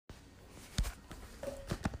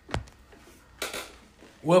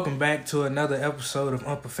Welcome back to another episode of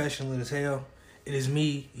Unprofessional as Hell. It is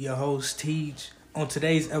me, your host, Tej. On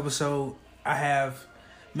today's episode, I have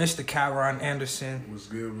Mr. Kyron Anderson. What's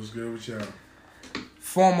good with y'all?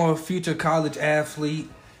 Former future college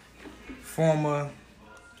athlete, former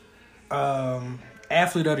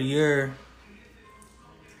athlete of the year,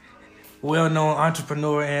 well-known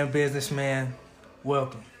entrepreneur and businessman.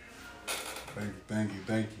 Welcome. Thank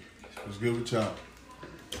you. What's good with y'all?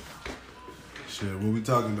 Shit, what we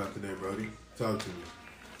talking about today, Brody? Talk to me.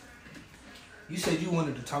 You said you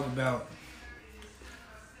wanted to talk about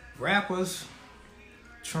rappers,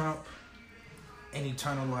 Trump, and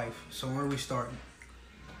eternal life. So where are we starting?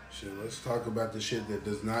 Shit, let's talk about the shit that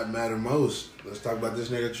does not matter most. Let's talk about this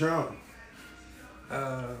nigga Trump.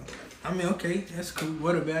 Okay, that's cool.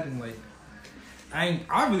 What about him? Like, I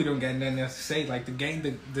really don't got nothing else to say. Like, the game,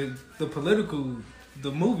 the political,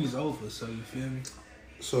 the movie's over. So you feel me?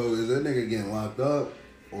 So is that nigga getting locked up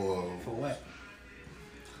or For what?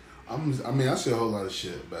 I see a whole lot of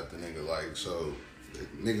shit about the nigga. Like, so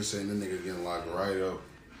niggas saying the nigga getting locked right up,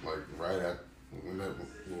 like right at whenever.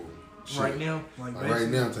 Well, shit. Right now, like right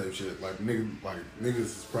now type shit. Like niggas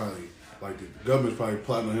is probably like the government's probably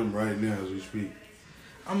plotting on him right now as we speak.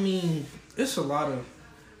 I mean, it's a lot of,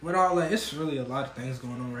 with all that, it's really a lot of things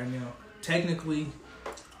going on right now. Technically,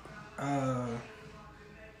 the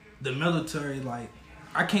military, like,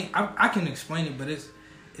 I can explain it, but it's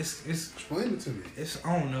Explain it to me.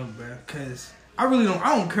 I don't know, bro, cause I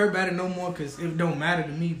don't care about it no more, cause it don't matter to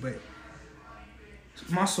me. But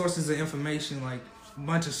my sources of information, like a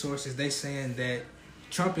bunch of sources, they saying that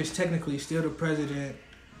Trump is technically still the president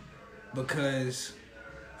because,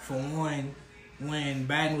 for one, when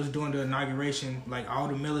Biden was doing the inauguration, like all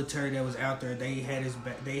the military that was out there, they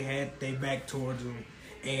had their back towards him,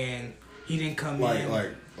 and he didn't come in.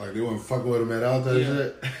 Like they wasn't fucking with him at all.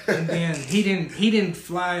 Shit. And then he didn't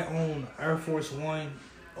fly on Air Force One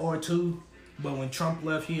or two, but when Trump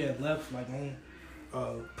left, he had left like on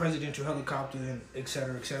presidential helicopter and et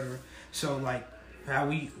cetera, et cetera. So like how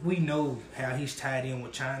we know how he's tied in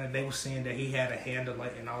with China. They were saying that he had a handle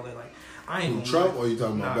like and all that. Like I ain't gonna Trump or you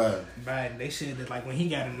talking about Biden? Biden. They said that like when he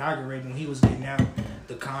got inaugurated, when he was getting out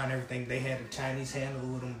the car and everything, they had a Chinese handle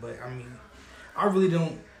with him. But I mean,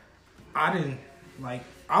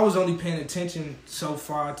 I was only paying attention so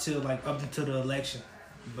far till like up until the election,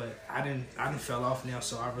 but I didn't fell off now,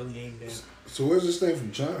 so I really ain't been. So where's this thing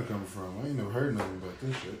from China coming from? I ain't never heard nothing about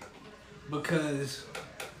this shit. Because,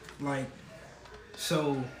 like,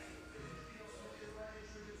 so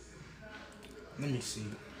let me see.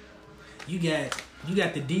 You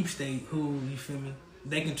got the deep state who, you feel me?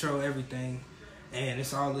 They control everything, and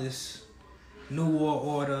it's all this new world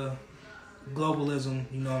order, globalism.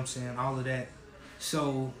 You know what I'm saying? All of that.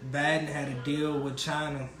 So Biden had a deal with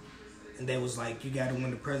China, and they was like, you got to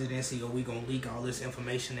win the presidency or we going to leak all this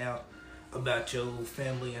information out about your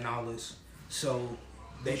family and all this. So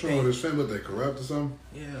they what's wrong with his family? They corrupt or something?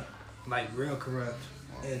 Yeah, like real corrupt.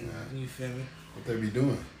 Oh, and man. You feel me? What they be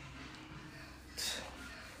doing?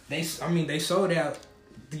 They sold out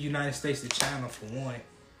the United States to China for one.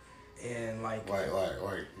 And like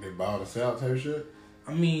they bought us out type shit?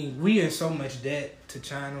 I mean, we in so much debt to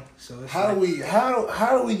China, so it's how do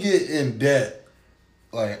we get in debt?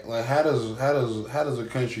 Like how does a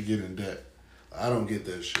country get in debt? I don't get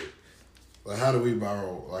that shit. Like how do we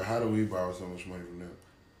borrow so much money from them?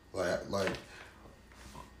 Like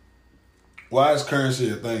why is currency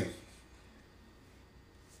a thing?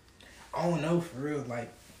 I don't know for real.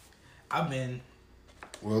 Like at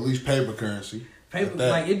least paper currency. Paper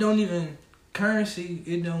like it don't even currency.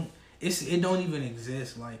 It don't even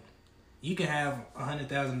exist. Like, you can have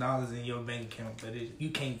 $100,000 in your bank account, but you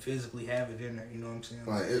can't physically have it in there. You know what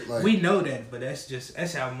I'm saying? We know that, but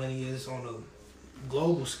that's how money is on a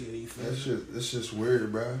global scale. You feel me? It's just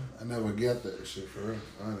weird, bro. I never get that shit for real,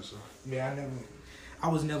 honestly. Yeah, I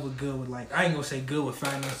was never good with I ain't gonna say good with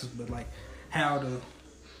finances, but like how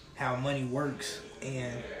money works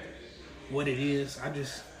and what it is. I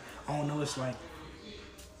don't know. It's like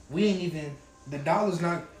we ain't even. The dollar's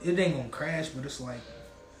not, it ain't gonna crash, but it's like,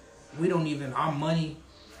 our money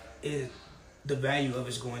is, the value of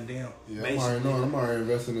it's going down. Yeah, I'm already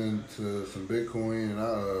investing into some Bitcoin, and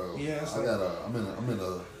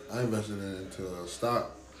I invested into a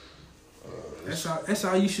stock. That's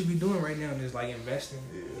all you should be doing right now is like investing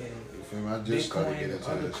in I just Bitcoin,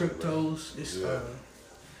 other cryptos. It's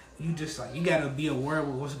you gotta be aware of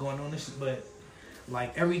what's going on. But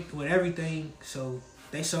like with everything, so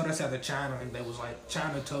they sold us out to China, and they was like,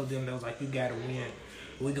 China told them, they was like, you gotta win.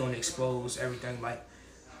 We're gonna expose everything. Like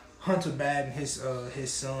Hunter Biden,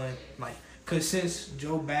 his son, like Cause since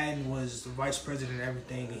Joe Biden was the vice president and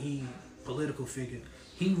everything, and he political figure,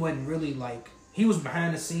 he wasn't really like, he was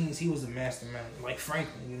behind the scenes. He was the mastermind, like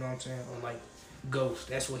Franklin, you know what I'm saying, or like Ghost.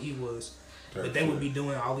 That's what he was. But they would be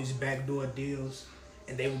doing all these backdoor deals,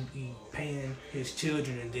 and they would be paying his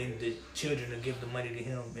children, and then the children would give the money to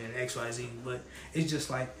him and XYZ. But it's just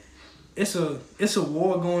like, it's a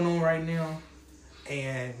war going on right now,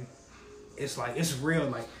 and it's like, it's real.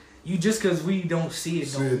 Like, you just because we don't see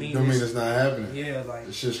it don't mean it's not happening. Yeah, like,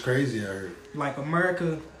 it's just crazy out here. Like,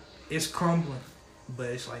 America is crumbling, but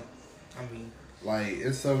it's like, I mean, like,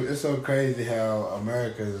 it's so crazy how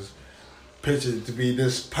America's pictured to be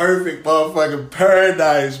this perfect motherfucking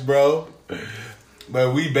paradise, bro.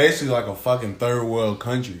 But we basically like a fucking third world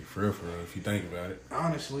country, for real, if you think about it.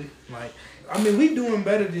 Honestly, like, I mean, we doing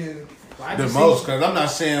better than the most. Cause I'm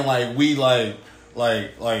not saying like we like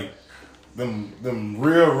them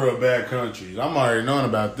real bad countries. I'm already knowing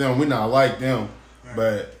about them. We not like them, right.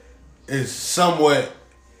 But it's somewhat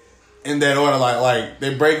in that order. Like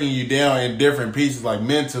they're breaking you down in different pieces, like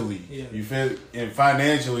mentally. Yeah. You feel, and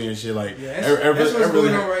financially and shit. Like that's what's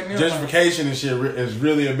going on right now. Gentrification and shit is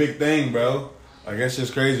really a big thing, bro. Like, that's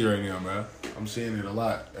just crazy right now, bro. I'm seeing it a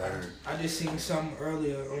lot. I just seen something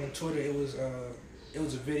earlier on Twitter. It was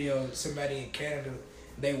a video of somebody in Canada.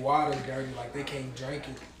 They water dirty, like they can't drink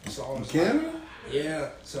it. So I was Canada? Like, yeah.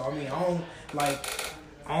 So I mean,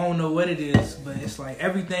 I don't know what it is, but it's like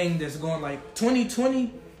everything that's going like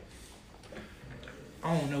 2020.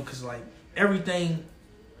 I don't know, cause like everything,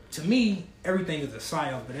 to me, everything is a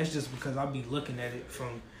psyop. But that's just because I be looking at it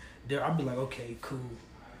from there. I'll be like, okay, cool.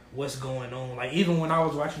 What's going on? Like, even when I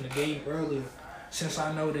was watching the game earlier, since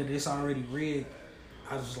I know that it's already rigged,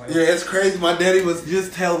 I was like, yeah, it's crazy. My daddy was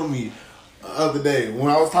just telling me the other day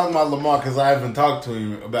when I was talking about Lamar, because I haven't talked to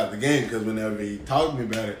him about the game, because whenever he talked to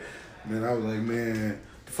me about it, man, I was like, man,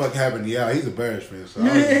 the fuck happened to y'all? He's a Bears fan, so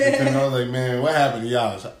I was like, man, what happened to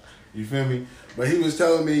y'all? You feel me? But he was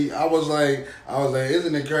telling me, I was like,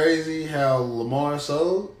 isn't it crazy how Lamar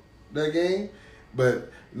sold that game?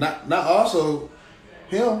 But not also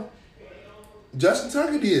him. Justin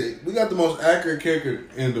Tucker did. We got the most accurate kicker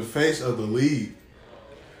in the face of the league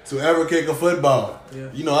to ever kick a football. Yeah.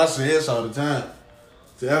 You know, I say this all the time.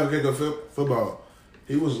 To ever kick a football.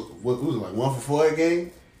 He was, what was it, like 1 for 4 a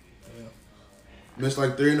game? Yeah. Missed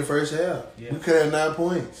like 3 in the first half. Yeah. We could have 9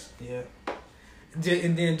 points. Yeah.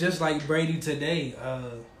 And then just like Brady today,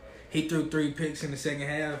 he threw 3 picks in the second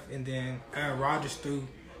half, and then Aaron Rodgers threw.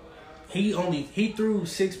 He threw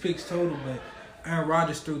 6 picks total, but Aaron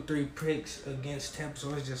Rodgers threw 3 picks against Tampa.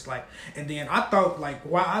 So it's just like, and then I thought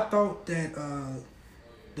that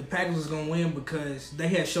the Packers was gonna win because they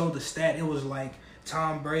had showed the stat. It was like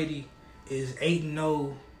Tom Brady is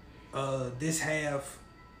 8-0 this half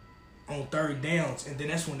on third downs, and then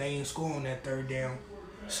that's when they ain't score on that third down.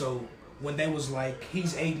 So when they was like,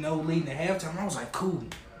 he's 8-0 leading at halftime, I was like, cool.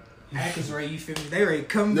 Packers ready, you feel me? They ready to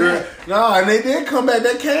come back. No, and they did come back.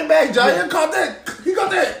 They came back. Jair caught that. He got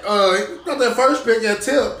that first pick at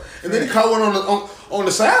tip, and then he caught one on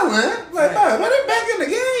the sideline. Like, man, they back in the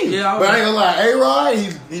game. Yeah, but I ain't gonna lie, A-Rod,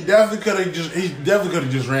 he definitely could have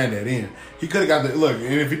just ran that in. He could have got the look, and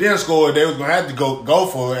if he didn't score, they was gonna have to go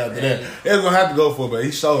for it after that. They was gonna have to go for it, but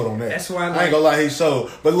he sold on that. That's why I ain't gonna lie, he sold.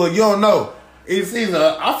 But look, you don't know. It's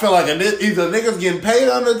either I feel like either niggas getting paid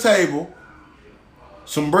on the table,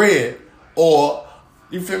 some bread, or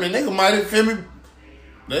you feel me? Nigga might have feel me.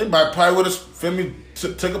 They might probably would have feel me.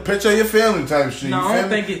 Took a picture of your family type shit. No, you I don't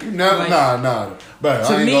think it. Nah. But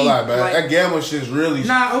I ain't gonna lie, man. Like, that gambling shit's really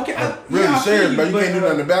serious, but you can't do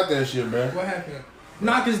nothing about that shit, man. What happened?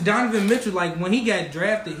 Nah, because Donovan Mitchell, like, when he got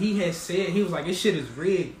drafted, he had said, he was like, this shit is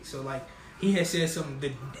rigged. So, like, he had said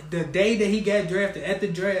something. The day that he got drafted, at the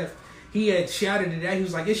draft, he had shouted it out. He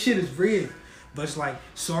was like, this shit is rigged. But it's like,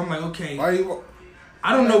 so I'm like, okay.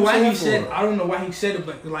 I don't know why he said it,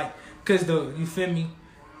 but, like, because you feel me?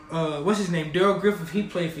 What's his name? Darrell Griffith, he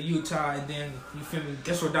played for Utah, and then, you feel me?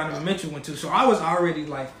 That's where Donovan Mitchell went to. So I was already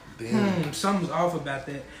like, something's off about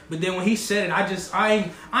that. But then when he said it,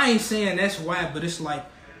 I ain't saying that's why, but it's like,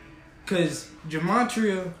 because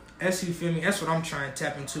Gematria, you feel me? That's what I'm trying to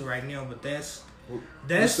tap into right now. But that's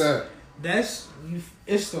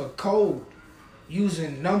it's the code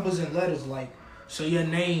using numbers and letters. Like, so your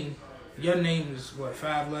name is what,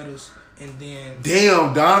 5 letters. And then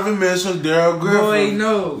damn, Donovan Mitchell, Darrell Griffith. Boy,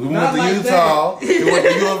 no, we went to Utah. He went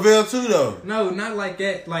to UNLV too, though. No, not like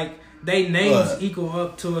that. Like, they names equal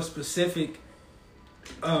up to a specific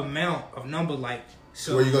amount of number. Like,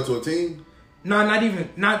 so where you go to a team? No, not even.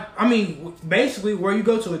 I mean, basically, where you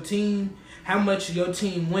go to a team, how much your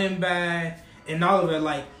team win by, and all of that.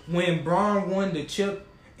 Like, when Braun won the chip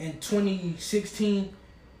in 2016,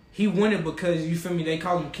 he won it because, you feel me, they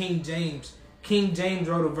call him King James. King James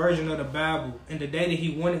wrote a version of the Bible, and the day that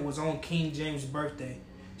he won it was on King James' birthday.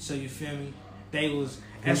 So you feel me? Who's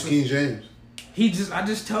King James? I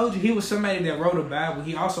just told you, he was somebody that wrote a Bible.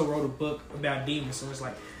 He also wrote a book about demons. So it's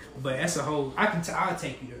like, but that's a whole. I'll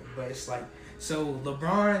take you there. But it's like, so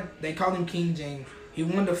LeBron, they call him King James. He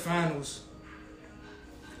won the finals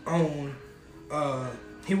on.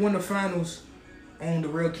 He won the finals on the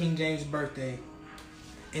real King James' birthday,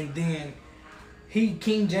 and then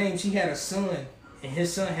King James, he had a son, and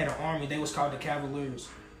his son had an army. They was called the Cavaliers.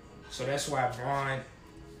 So that's why Bron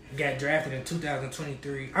got drafted in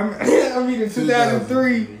 2023. I mean in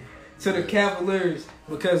 2003 to the Cavaliers,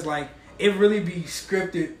 because like it really be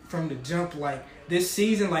scripted from the jump. Like this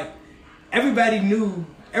season, like everybody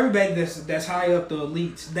that's high up the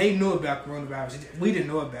elites, they knew about coronavirus. We didn't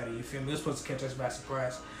know about it. You feel me? It was supposed to catch us by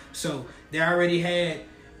surprise. So they already had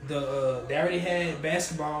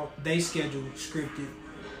basketball. They scheduled scripted.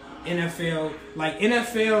 NFL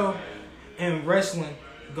and wrestling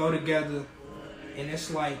go together. And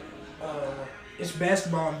it's like, it's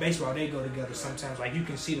basketball and baseball. They go together sometimes. Like, you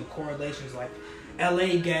can see the correlations. Like,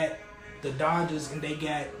 LA got the Dodgers and they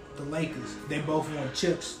got the Lakers. They both won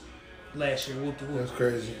chips last year. Whoop. That's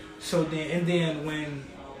crazy. So then when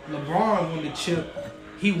LeBron won the chip,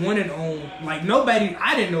 he won it on, like, nobody,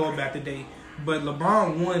 I didn't know about the day, but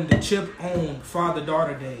LeBron won the chip on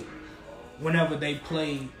Father-Daughter Day whenever they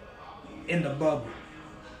played in the bubble.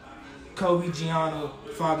 Kobe, Gianna,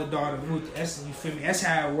 father-daughter, that's, you feel me? That's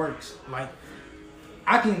how it works. Like,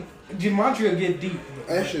 Gematria get deep.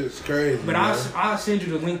 That shit's crazy. But I'll send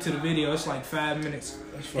you the link to the video. It's like 5 minutes.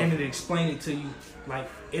 And it explains it to you. Like,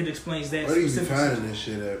 it explains that. Where do you be finding this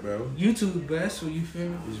shit at, bro? YouTube, but that's what you feel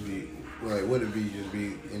me? Just be, like, would it be just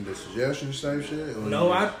be in the suggestions type shit? Or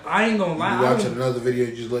no, I ain't gonna lie. You watching another video,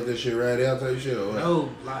 you just let that shit ride out type shit? Or what?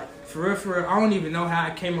 No, like, for real, I don't even know how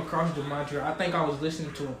I came across Gematria. I think I was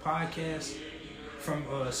listening to a podcast from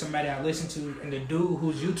somebody I listened to, and the dude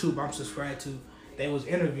whose YouTube I'm subscribed to, they was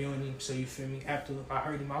interviewing him. So you feel me? After I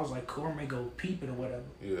heard him, I was like, cool, I may go peep it or whatever.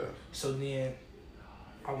 Yeah. So then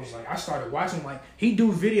I was like, I started watching. Like, he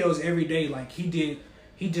do videos every day. Like, he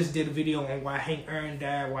just did a video on why Hank Aaron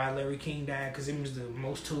died, why Larry King died, because it was the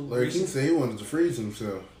most two. Larry King said he wanted to freeze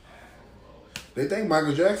himself. They think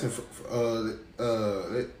Michael Jackson fuck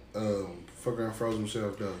around froze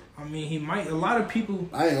himself though. I mean, he might. A lot of people.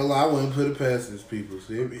 I ain't gonna lie, I wouldn't put it past these people.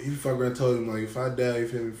 See, he fuck around told him, like, if I die, you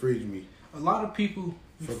feel me, freeze me. A lot of people.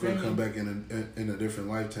 Fuck around come back in a different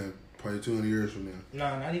lifetime, probably 200 years from now.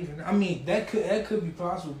 No, not even. I mean, that could be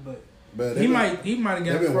possible, but he might have got.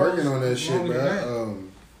 They've been working on that shit, bro.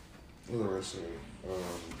 What the rest of it?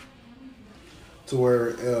 To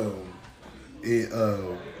where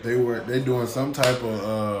they doing some type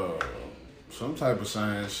of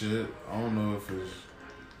science shit. I don't know if it's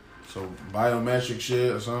some biometric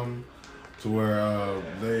shit or something. To where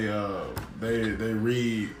they You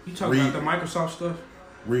talking about the Microsoft stuff?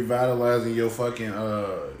 Revitalizing your fucking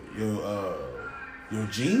your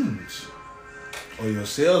genes or your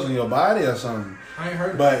cells in your body or something. I ain't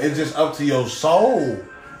heard. But it's just up to your soul.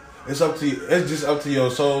 It's just up to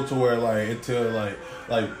your soul to where until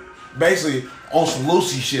basically on some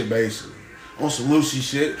Lucy shit,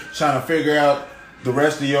 trying to figure out the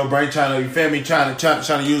rest of your brain, trying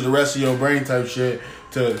to use the rest of your brain type shit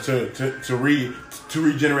to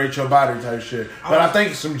regenerate your body type shit. But I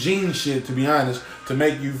think it's some gene shit, to be honest, to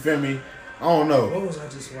make you, feel me. I don't know. What was I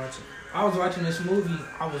just watching? I was watching this movie.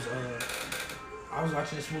 I was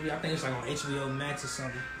watching this movie. I think it's like on HBO Max or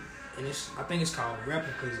something. And I think it's called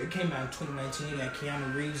Replicas. It came out in 2019. It got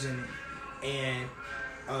Keanu Reeves in it, and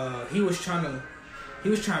he was trying to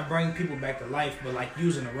bring people back to life, but like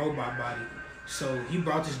using a robot body. So he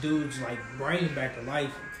brought this dude's like brain back to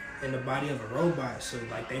life in the body of a robot. So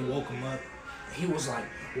like they woke him up. He was like,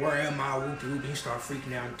 "Where am I?" Whoop. He started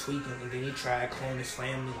freaking out and tweaking, and then he tried to clone his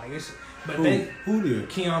family. Like it's, but who did?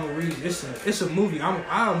 Keanu Reeves. It's a movie.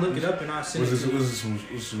 I'll look it up and I'll send it to you. Was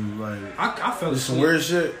some like? I felt some weird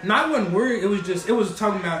shit. No, it wasn't weird. It was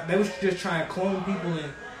talking about they was just trying to clone people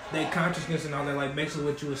and their consciousness and all that. Like basically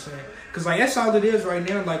what you were saying, because like that's all it is right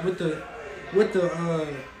now. Like with the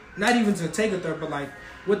not even to take it there, but like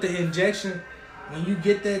with the injection, when you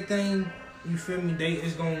get that thing. You feel me?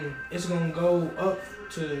 It's gonna go up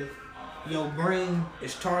to your brain.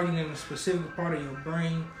 It's targeting a specific part of your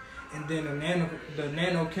brain, and then the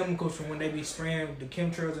nanochemicals from when they be spraying the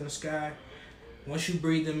chemtrails in the sky. Once you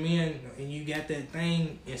breathe them in, and you got that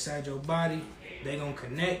thing inside your body, they gonna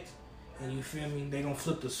connect, and you feel me? They gonna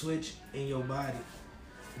flip the switch in your body.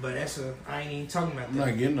 But I ain't even talking about I'm that.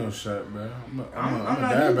 not getting no shot, man. I'm I'm gonna not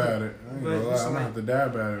die either. about it. I ain't But gonna lie. it's I'm gonna like- have to die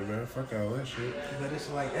about it, man. Fuck all that shit. But it's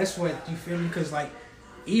like, that's what, you feel me? Because, like,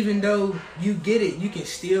 even though you get it, you can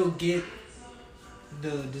still get the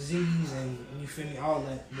disease and, you feel me, all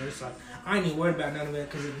that. But it's like, I ain't even worried about none of that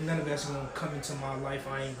because none of that's going to come into my life.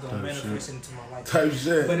 I ain't going to Type manifest shit. into my life. Type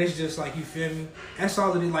shit. But it's just like, you feel me? That's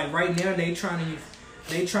all it is. Like, right now, they trying to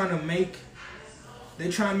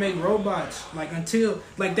make robots, like, until,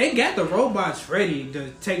 like, they got the robots ready to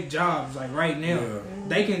take jobs, like, right now. Yeah.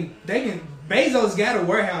 They can, Bezos got a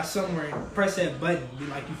warehouse somewhere and press that button, be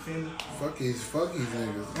like, you feel me? Fuck these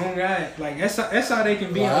niggas. Oh, God. Like, that's how they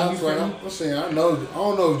can be on, you feel me? I'm saying, I don't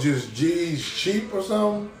know if just GE's cheap or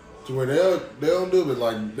something to where they don't do it, but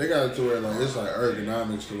like they got it to where like it's like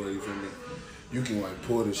ergonomics to where, you feel me, you can like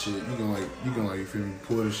pull the shit, you can like you feel me,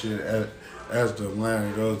 pull the shit as the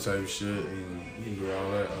line go type shit, and you can do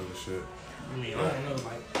all that other shit. I mean, I don't know,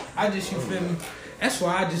 like, I just, you feel me? That's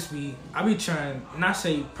why I be trying, not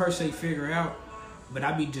say per se figure out, but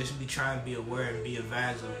I be trying to be aware and be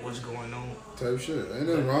advised of what's going on. Type shit. Ain't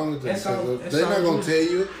nothing wrong with that. That's all- They're not gonna tell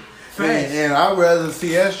you. Facts. And I'd rather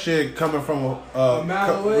see that shit coming from A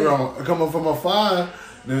mile away. coming from afar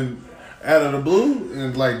than out of the blue,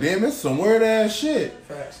 and like, damn, it's some weird ass shit.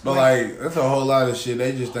 Facts. But like, that's a whole lot of shit.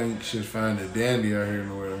 They just think shit's fine and dandy out here in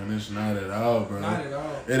the world, and it's not at all, bro. Not at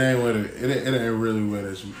all. It ain't really what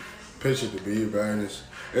it's pictured to be, bro. And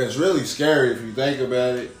it's really scary if you think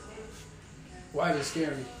about it, Why is it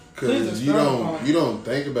scary? cause Please you expound upon it. you don't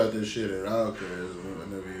think about this shit at all. Cause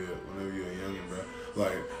whenever you're a youngin', bro.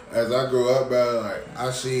 Like, as I grew up, bro, like,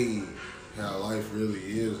 I see how life really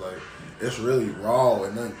is. Like, it's really raw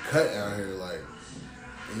and uncut out here. Like,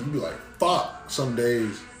 and you be like, fuck. Some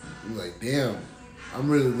days you be like, damn, I'm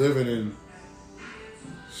really living in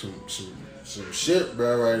some shit,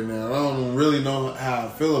 bro, right now. I don't really know how I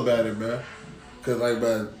feel about it, bro. Cause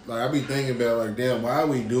I be thinking about, like, damn, why are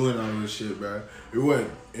we doing all this shit, bro? We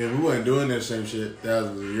wasn't doing that same shit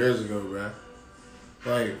thousands of years ago, bro.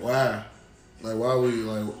 Like, why? Like, why we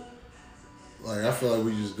like I feel like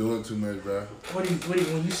we just doing too much, bro. What do you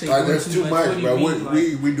when you say Like, doing there's too what much, do you bro. mean?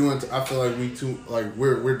 Like, We doing. I feel like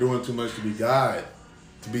we're doing too much to be God,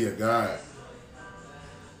 to be a God.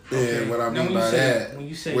 Okay. And what I Now, mean when you by say- that, when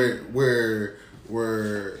you say- we're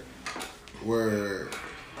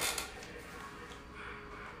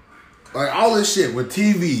like, all this shit with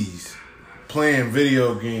TVs, playing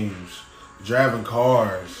video games, driving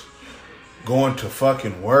cars, going to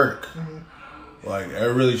fucking work. Mm-hmm. Like,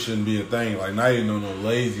 it really shouldn't be a thing. Like, not even on no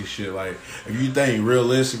lazy shit. Like, if you think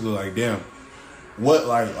realistically, like, damn,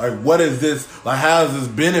 what is this? Like, how is this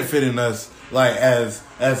benefiting us? Like, as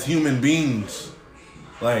human beings?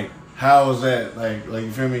 Like, how is that? Like,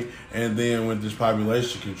 you feel me? And then with this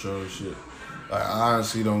population control shit, like, I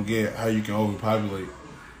honestly don't get how you can overpopulate.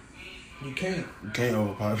 you can't. You can't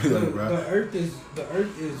overpopulate, bro. The earth is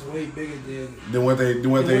way bigger than. Then what they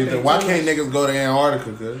why tell can't us. niggas go to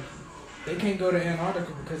Antarctica? Cause They can't go to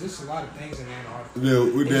Antarctica because there's a lot of things in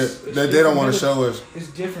Antarctica. they don't want to show us. It's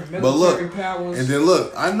different But military look, powers. and then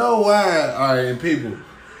look, I know why. All right, and people,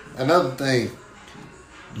 another thing,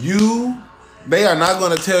 they are not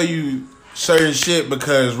going to tell you certain shit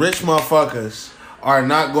because rich motherfuckers are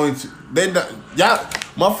not going to. Y'all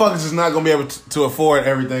motherfuckers is not going to be able to afford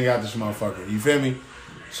everything out this motherfucker. You feel me?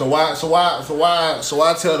 So why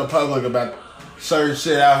tell the public about certain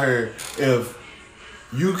shit out here if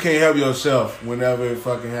you can't help yourself whenever it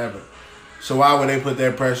fucking happens? So why would they put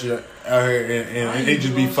that pressure out here and it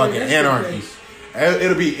just be fucking anarchy?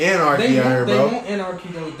 It'll be anarchy out here, bro. They want anarchy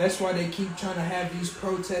though. That's why they keep trying to have these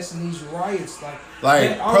protests and these riots.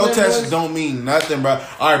 Like, protests don't mean nothing, bro.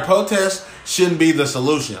 All right, protests shouldn't be the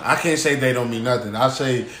solution. I can't say they don't mean nothing. I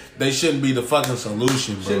say they shouldn't be the fucking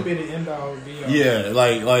solution, bro. Shouldn't be the end all be all. Yeah,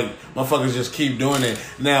 like motherfuckers just keep doing it.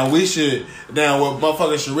 Now what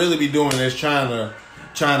motherfuckers should really be doing is trying to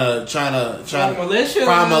Form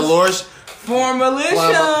militias. Form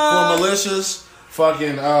militias,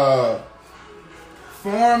 fucking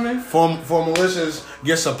form militias,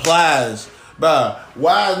 get supplies. Bruh,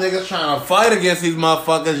 why niggas trying to fight against these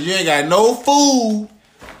motherfuckers? You ain't got no food.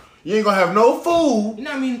 You ain't gonna have no food. You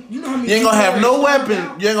know what I mean? You know how many You ain't gonna have no people weapon.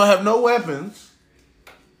 now? You ain't gonna have no weapons.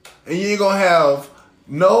 And you ain't gonna have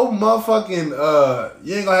no motherfucking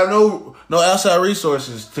you ain't gonna have no outside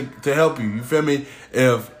resources to help you. You feel me?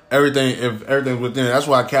 If everything's within, that's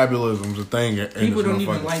why capitalism's a thing. People don't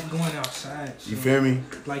even like going outside. So. You feel me?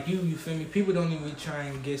 Like you feel me? People don't even try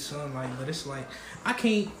and get sunlight, but it's like I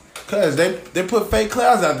can't. Cause they put fake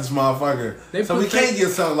clouds out this motherfucker, so we can't get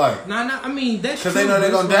sunlight. Nah. I mean that's cause they know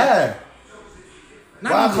they're gonna die.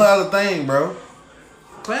 Why cloud a thing, bro?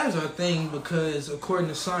 clouds are a thing because according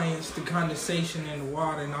to science, the condensation in the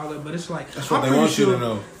water and all that. But it's like That's what they want you to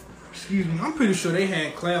know. Excuse me, I'm pretty sure they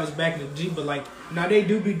had clouds back in the G, but like now they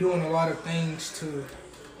do be doing a lot of things to.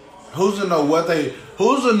 Who's to know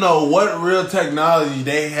what real technology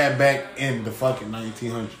they had back in the fucking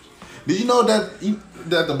 1900s? Did you know that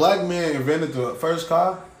the black man invented the first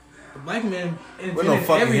car? The black man invented With no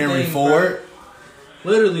fucking everything, Henry Ford.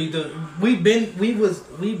 Bro. Literally,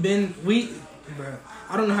 bro.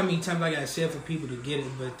 I don't know how many times I gotta say it for people to get it,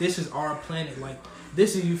 but this is our planet. Like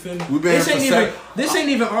this is, you feel me? This ain't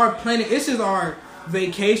even our planet. This is our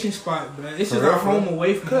vacation spot, bro. This is our home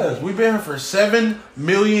away from home. We've been here for 7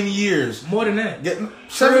 million years. More than that.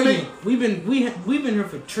 Trillion. We've been here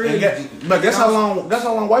for trillions. But guess how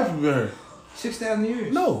long white people been here? 6,000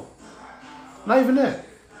 years. No. Not even that.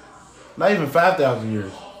 Not even 5,000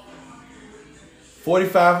 years.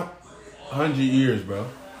 4,500 years, bro.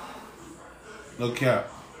 No cap.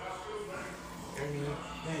 I mean,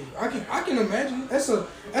 hey, I can imagine. That's a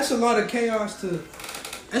lot of chaos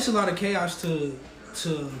to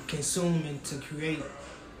consume and to create.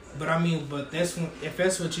 But I mean, if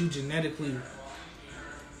that's what you genetically.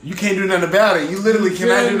 You can't do nothing about it. You literally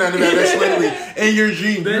cannot do nothing about it. That's literally in your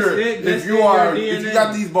genes. If you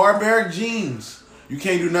got these barbaric genes, you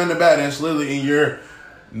can't do nothing about it. That's literally in your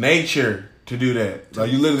nature to do that. Like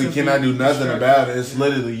you literally cannot do nothing about it. It's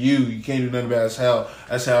literally you. You can't do nothing about it.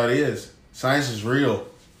 That's how it is. Science is real.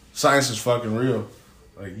 Science is fucking real.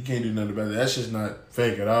 Like you can't do nothing about it. That's just not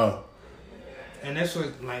fake at all. And that's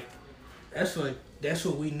what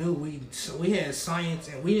we knew. We had science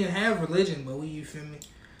and we didn't have religion, but you feel me?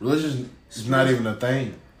 Religion is not even a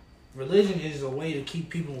thing. Religion is a way to keep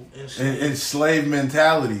people enslaved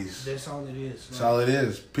mentalities. That's all it is. That's all it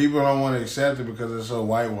is. People don't want to accept it because it's so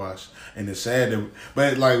whitewashed, and it's sad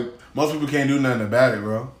but like most people can't do nothing about it,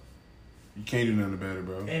 bro. You can't do nothing about it,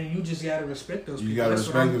 bro. And you just gotta respect those people. You gotta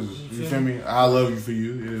respect those. You feel me? I love you for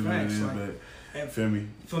you. It is what it is, but feel me?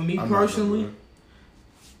 For me personally,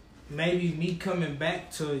 maybe me coming back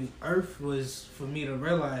to Earth was for me to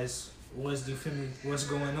realize what's going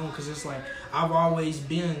on, because it's like I've always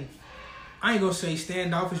been, I ain't gonna say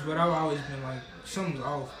standoffish, but I've always been like something's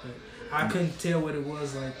off, but I couldn't tell what it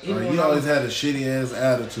was. Like you always had a shitty ass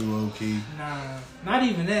attitude, low-key. Nah, not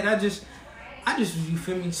even that. I just you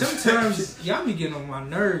feel me? Sometimes y'all be getting on my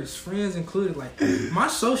nerves, friends included. Like my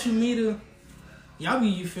social media,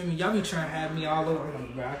 you feel me? Y'all be trying to have me all over. I'm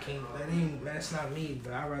like, bro, I can't. That's not me.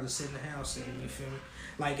 But I'd rather sit in the house and you feel me?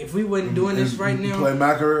 Like if we wasn't doing this right now, play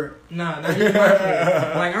my career. Nah, not even my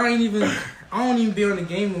career. Like I don't even be on the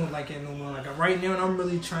game mode like that no more. Like right now, I'm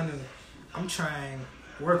really trying to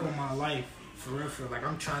work on my life for real. Like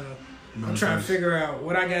I'm trying to figure out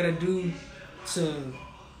what I gotta do to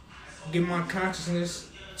get my consciousness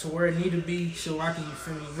to where it need to be, so I can, you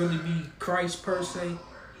feel me, really be Christ per se.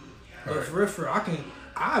 But for real,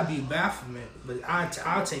 I'll be Baphomet, but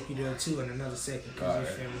I'll take you there too in another second, cause you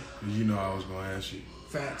feel me. You know I was gonna ask you.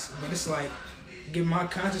 Facts, but it's like get my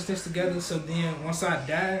consciousness together, so then once I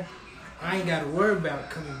die, I ain't gotta worry about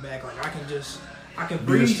coming back. Like I can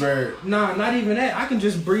breeze. Nah, not even that. I can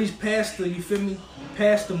just breeze past the, you feel me,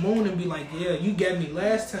 past the moon and be like, yeah, you got me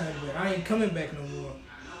last time, but I ain't coming back no more,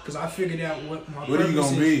 cause I figured out what my purpose is. What are you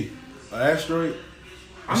gonna be? An asteroid?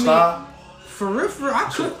 A star? For real, I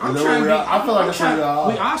feel like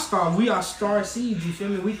that's what we are star seeds. You feel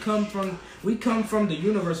me? We come from the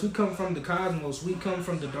universe. We come from the cosmos. We come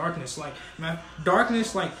from the darkness. Like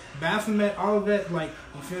darkness, like Baphomet, all of that. Like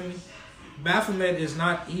you feel me? Baphomet is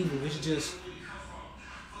not evil. It's just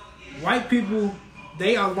white people.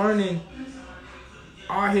 They are learning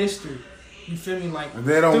our history. You feel me? Like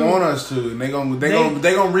they don't want us to, and they gonna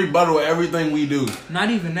rebuttal everything we do.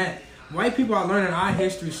 Not even that. White people are learning our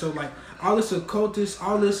history, so like. All this occultist,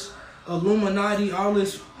 all this Illuminati, all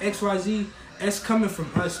this XYZ, that's coming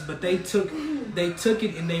from us. But they took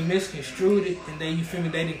it and they misconstrued it, and you feel me,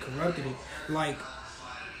 they didn't corrupted it. Like,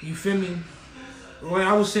 you feel me? When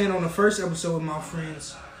I was saying on the first episode with my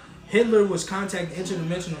friends, Hitler was contacting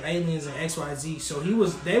interdimensional aliens and XYZ. So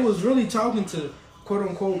they was really talking to quote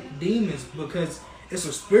unquote demons, because it's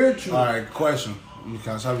a spiritual. All right, question.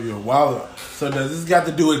 Because I'll be a wilder. So does this got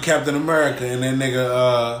to do with Captain America and that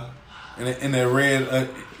nigga? In that red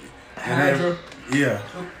Hydra. Yeah.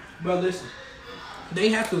 Bro, listen. They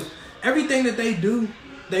have to, everything that they do,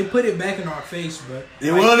 they put it back in our face, bro.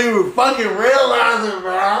 They won't even fucking realize it,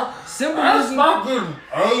 bro. Symbolism. That's fucking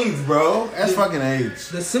AIDS, bro. That's fucking AIDS.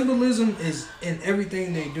 The symbolism is in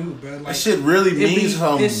everything they do, bro. Like, that shit really means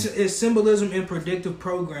something. It's symbolism in predictive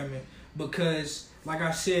programming, because, like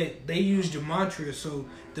I said, they use gematria. So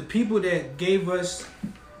the people that gave us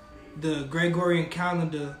the Gregorian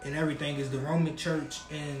calendar and everything is the Roman Church,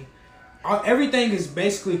 and everything is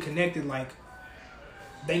basically connected. Like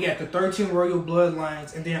they got the 13 royal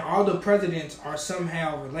bloodlines, and then all the presidents are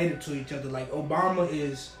somehow related to each other. Like Obama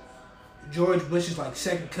is George Bush's like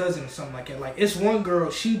second cousin or something like that. Like it's one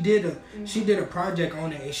girl, she did a project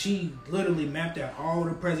on it, and she literally mapped out all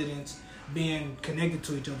the presidents being connected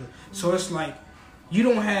to each other. So it's like you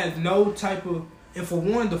don't have no type of. And for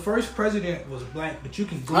one, the first president was black, but you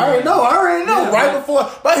can go. I already know. Yeah, right before,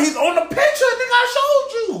 but he's on the picture, nigga. I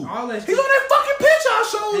showed you. He's on that fucking picture I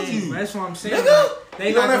showed you. That's what I'm saying. Nigga,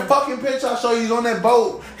 he's on that fucking picture I showed you. He's on that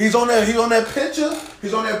boat. He's on that picture.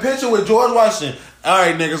 He's on that picture with George Washington. All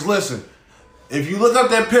right, niggas, listen. If you look up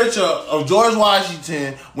that picture of George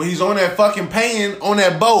Washington when he's on that fucking painting on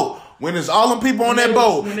that boat. When it's all them people on that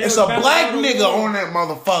boat, it's a black nigga on that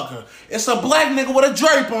motherfucker. It's a black nigga with a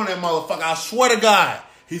drape on that motherfucker. I swear to God.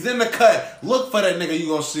 He's in the cut. Look for that nigga, you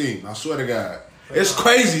gonna see him. I swear to God. It's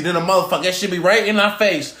crazy. Then a motherfucker, that should be right in our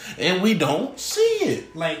face. And we don't see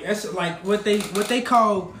it. Like, that's like what they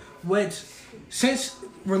call, since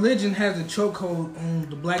religion has a chokehold on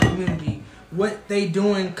the black community, what they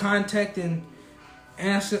doing contacting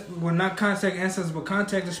not contacting ancestors, but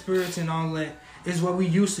contacting spirits and all that, is what we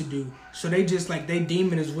used to do. So they just they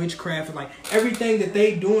deem it as witchcraft, and like everything that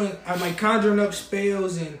they doing, I'm like conjuring up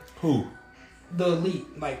spells and who? The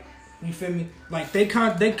elite, like you feel me? Like they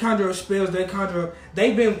conjure up spells, they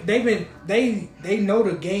know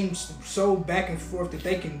the game so back and forth that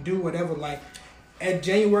they can do whatever. Like at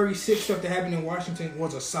January 6th, stuff that happened in Washington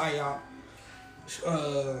was a psyop.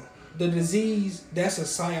 The disease, that's a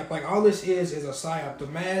psyop. Like all this is a psyop. The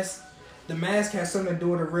mask has something to do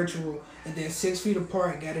with a ritual, and then 6 feet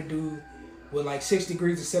apart got to do with like 6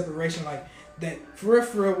 degrees of separation. Like that, for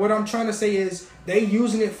real, what I'm trying to say is they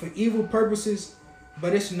using it for evil purposes,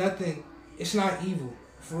 but it's nothing. It's not evil,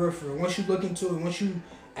 for real. Once you look into it, once you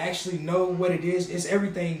actually know what it is, it's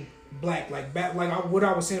everything black. What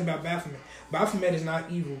I was saying about Baphomet. Baphomet is not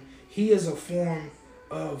evil. He is a form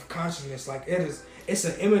of consciousness. Like it's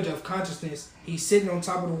an image of consciousness. He's sitting on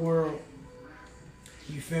top of the world.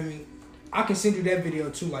 You feel me? I can send you that video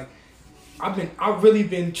too. Like, I've really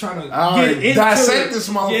been trying to get into dissect this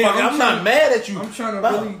motherfucker. Yeah, I'm not mad at you. I'm trying to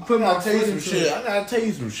really put my foot into shit. I gotta tell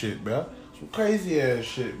you some shit, bro. Some crazy ass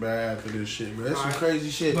shit, man. After this shit, man. That's some crazy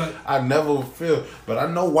shit. But I never feel. But I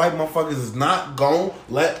know white motherfuckers is not gon'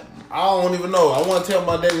 let. I don't even know. I want to tell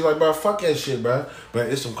my daddy like, bro, fuck that shit, bro. But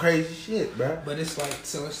it's some crazy shit, bro. But it's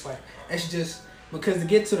just because to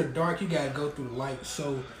get to the dark, you gotta go through the light.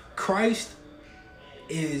 So Christ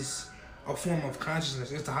is a form of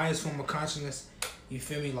consciousness. It's the highest form of consciousness. You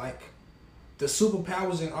feel me? Like the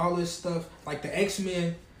superpowers and all this stuff. Like the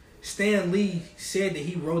X-Men, Stan Lee said that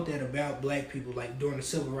he wrote that about black people, like during the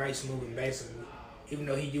civil rights movement, basically. Even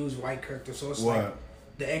though he used white characters, so it's like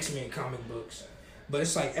the X-Men comic books. But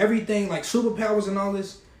it's like everything, like superpowers and all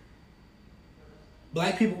this.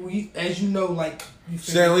 Black people, as you know, like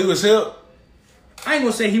Stan Lee was hip. I ain't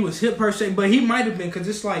gonna say he was hip per se, but he might have been, because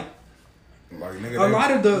it's like nigga, a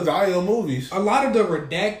lot of the movies. A lot of the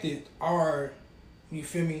redacted are, you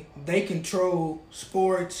feel me? They control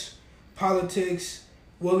sports, politics,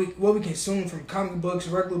 what we consume from comic books,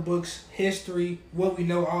 regular books, history, what we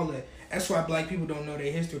know, all that. That's why black people don't know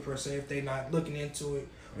their history per se if they're not looking into it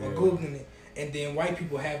or Googling it. And then white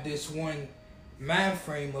people have this one mind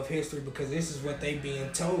frame of history because this is what they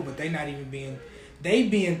being told, but they not even being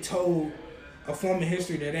told a form of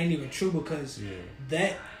history that ain't even true, because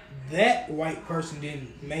that white person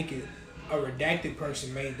didn't make it. A redacted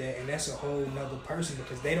person made that, and that's a whole nother person,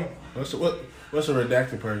 because they don't. What's a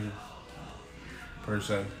redacted person per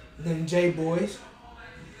se? Them J boys.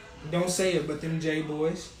 Don't say it, but them J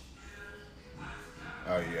boys.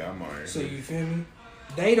 Oh yeah, I'm alright. So you feel me?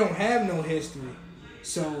 They don't have no history,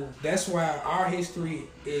 so that's why our history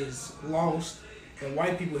is lost and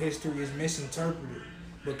white people history is misinterpreted.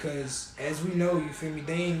 Because as we know, you feel me,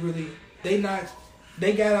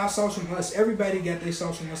 they got our sauce from us. Everybody got their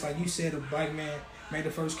sauce from us. Like you said, a black man made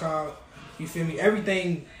the first call. You feel me?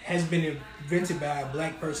 Everything has been invented by a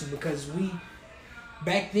black person, because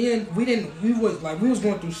back then we was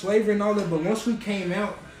going through slavery and all that, but once we came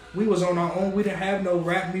out, we was on our own. We didn't have no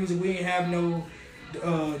rap music. We didn't have no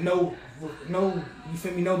you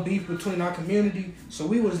feel me, no beef between our community. So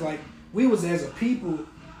we was as a people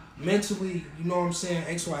mentally, you know what I'm saying,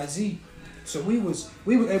 XYZ. So we was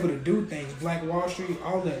able to do things, Black Wall Street,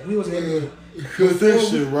 all that. We was able to cause that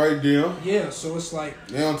shit right there. Yeah, so it's like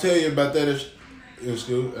they don't tell you about that in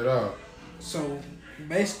school at all. So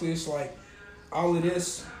basically it's like all of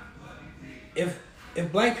this, if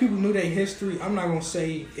black people knew their history, I'm not gonna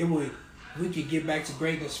say it would we could get back to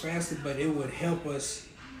greatness faster, but it would help us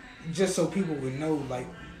just so people would know, like,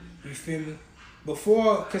 you feel me?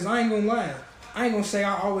 Before, because I ain't gonna lie. I ain't gonna say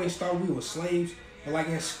I always thought we were slaves, but like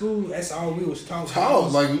in school, that's all we was taught.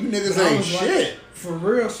 Like you niggas ain't shit. Like, for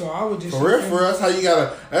real, so I would just... For real, for us, how you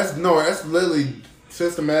gotta... That's literally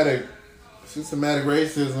systematic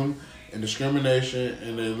racism and discrimination,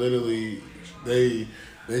 and they literally... They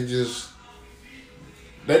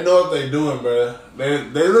know what they doing, bro. They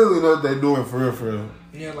literally know what they doing for real.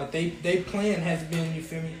 Yeah, like they plan has been, you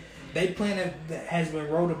feel me? They plan that has been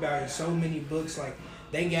wrote about in so many books. Like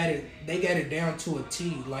they got it down to a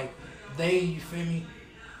T. Like you feel me?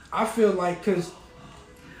 I feel like, cause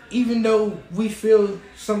even though we feel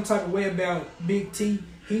some type of way about Big T,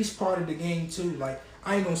 he's part of the game too. Like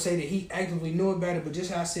I ain't gonna say that he actively knew about it, but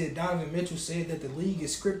just how I said Donovan Mitchell said that the league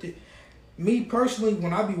is scripted. Me personally,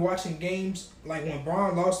 when I be watching games, like when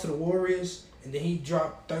Bron lost to the Warriors and then he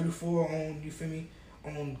dropped 34 on, you feel me,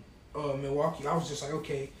 on Milwaukee, I was just like,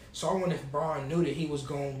 okay. So I wonder if Bron knew that he was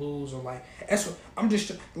gonna lose, or like that's what I'm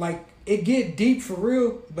just like. It get deep for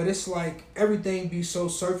real, but it's like everything be so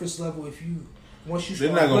surface level. If you once you they're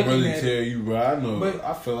start not gonna really at tell it, you, bro. I know. But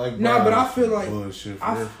I feel like but I feel like bullshit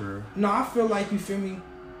for real. No, I feel like, you feel me,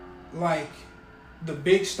 like the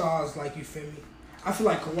big stars, like, you feel me. I feel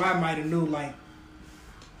like Kawhi might have knew, like,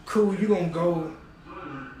 cool, you gonna go,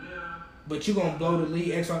 but you gonna blow the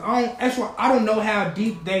league. I don't know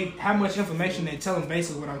how much information they tell him.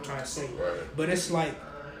 Basically, what I'm trying to say, right. But it's like,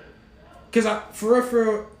 cause for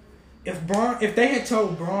real, if they had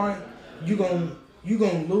told Bron, you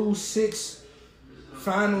gonna lose 6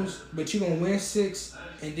 finals, but you gonna win 6,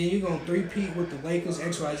 and then you gonna three-peat with the Lakers,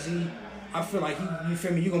 XYZ. I feel like you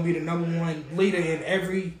feel me. You gonna be the number 1 leader in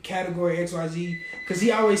every category, XYZ. Cause he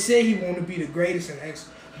always said he wanted to be the greatest in X.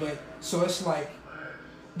 But so it's like,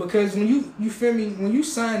 because when you feel me, when you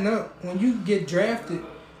sign up, when you get drafted,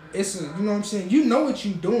 it's you know what I'm saying. You know what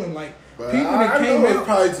you doing. Like but people that came out,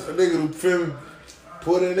 probably a nigga who feel me,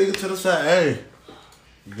 pull that nigga to the side. Hey,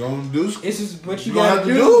 you gonna do? It's just what you gotta have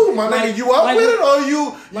to do. My like, nigga, you up like, with it or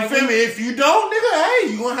you like, feel me? If you don't, nigga,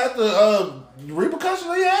 hey, you gonna have to repercussion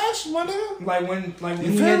of your ass, my nigga. Like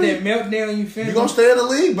when you had that meltdown, you feel me? You gonna stay in the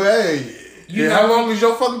league, but hey. How long is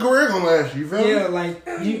your fucking career gonna last? You feel me? Yeah, like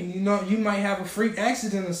you know, you might have a freak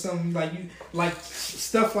accident or something, like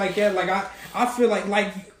stuff like that. Like I feel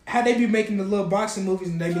like how they be making the little boxing movies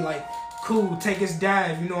and they be like, cool, take his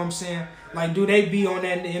dive, you know what I'm saying? Like, do they be on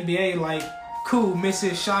that in the NBA? Like, cool, miss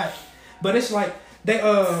his shot, but it's like they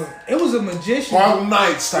it was a magician. Harlem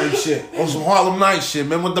Nights type shit. On some Harlem Nights shit,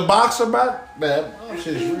 man. With the boxer, man, that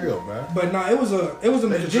shit is real, man. But no, it was a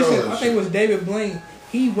magician. I think it was David Blaine.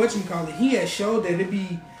 He had showed that it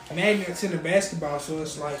be magnets in the basketball, so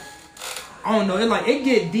it's like, I don't know, it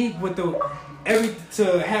get deep with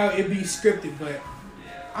to how it be scripted, but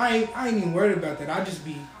I ain't even worried about that.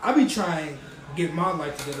 I be trying to get my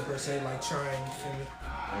life together per se, like trying, you feel me?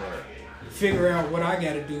 Right. Figure out what I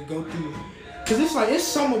gotta do, go through. Cause it's like, it's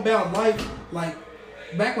something about life, like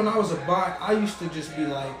back when I was a bot, I used to just be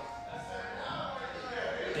like,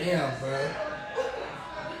 damn, bro,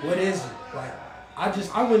 what is it? Like,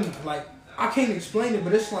 I wouldn't, like, I can't explain it,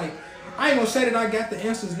 but it's like, I ain't gonna say that I got the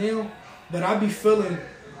answers now, but I be feeling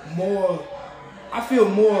I feel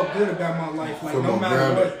more good about my life, like, no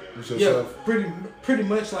matter what. Yeah, pretty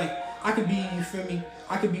much, like, I could be, you feel me,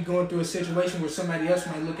 I could be going through a situation where somebody else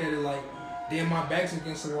might look at it like, damn, my back's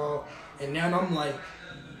against the wall, and now I'm like,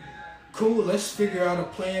 cool, let's figure out a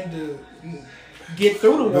plan to get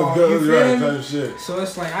through the wall, you feel me? Shit. So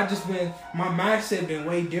it's like, my mindset been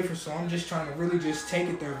way different, so I'm just trying to really just take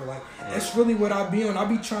it there, but like, that's really what I be on.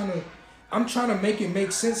 I'm trying to make it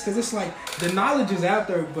make sense, because it's like, the knowledge is out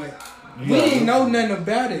there, but we didn't know nothing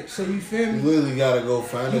about it, so you feel me? You literally gotta go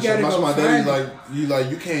find it. That's my daddy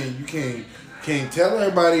you can't tell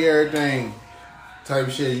everybody everything type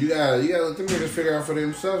shit. You gotta let them niggas figure out for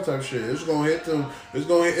themselves type shit. It's gonna hit them. It's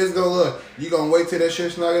gonna look. You gonna wait till that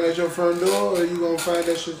shit's knocking at your front door, or you gonna find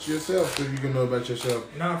that shit yourself so you can know about yourself.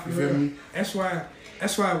 Nah, for real. Me? That's why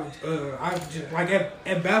I just like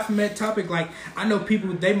at Baphomet topic. Like, I know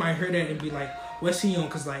people, they might hear that and be like, "What's he on?"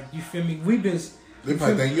 Because like, you feel me? They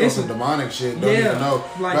probably think you on some demonic shit. Don't even know.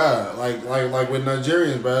 Like, bruh, like with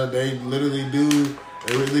Nigerians, bro. They literally do.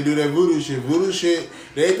 They really do that voodoo shit. Voodoo shit.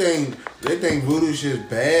 They think voodoo shit's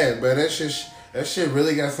bad, but that shit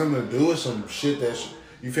really got something to do with some shit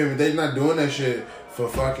you feel me? They not doing that shit for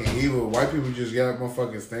fucking evil. White people just got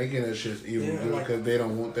motherfuckers thinking that shit's evil because they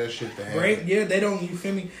don't want that shit to happen. Right? Yeah, they don't. You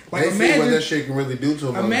feel me? Like, they see what that shit can really do to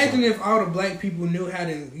them. Imagine if all the black people knew how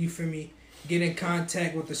to, you feel me, get in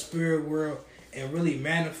contact with the spirit world and really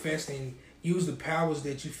manifest and use the powers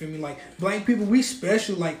that, you feel me? Like, black people, we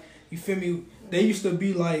special. Like, you feel me? They used to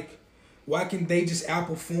be like, why can they just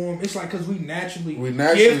outperform? It's like, because we naturally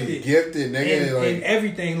gifted, nigga. And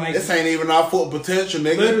everything. Like, this ain't even our full potential,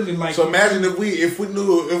 nigga. Literally, like, so imagine if we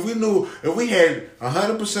had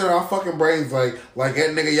 100% of our fucking brains like that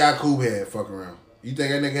nigga Yakub had fucking around. You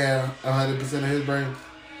think that nigga had 100% of his brain?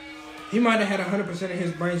 He might have had 100% of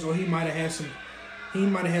his brains, or he might have had some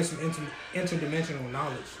interdimensional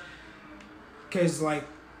knowledge. Cause like,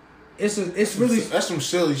 it's really, that's some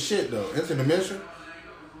silly shit though. Interdimension.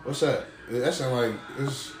 What's that? That sound like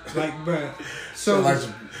it's like, bruh. So that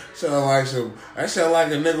sound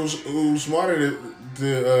like a nigga who's smarter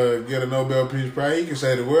to get a Nobel Peace Prize. He can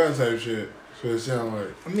say the world type shit. So it sound like.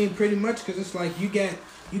 I mean, pretty much, cause it's like you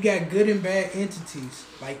got good and bad entities.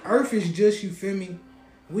 Like, Earth is just, you feel me?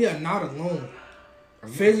 We are not alone.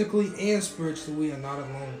 Physically and spiritually, we are not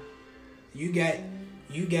alone. You got,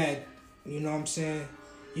 you know what I'm saying?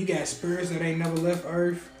 You got spirits that ain't never left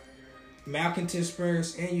Earth, malcontent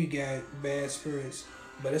spirits, and you got bad spirits.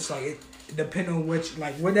 But it's like, it depends on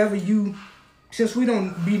whatever you, since we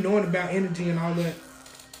don't be knowing about energy and all that.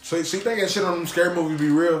 So you think that shit on them scary movies be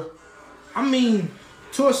real? I mean,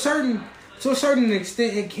 to a certain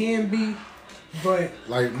extent it can be, but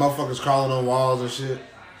like motherfuckers crawling on walls and shit.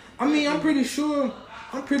 I mean, I'm pretty sure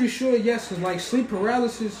yes, cause like sleep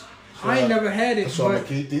paralysis, so I ain't never had it. So I'm gonna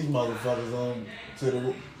keep these motherfuckers on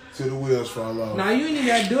till the wheels fall off. Nah, you ain't even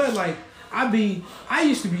gotta do it. Like, I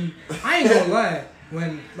used to be, I ain't gonna lie,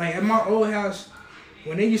 when like at my old house,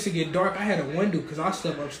 when it used to get dark, I had a window because I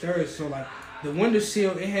slept upstairs, so like the window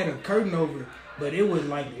sill, it had a curtain over it. But it would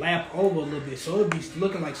like lap over a little bit, so it'd be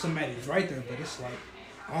looking like somebody's right there. But it's like,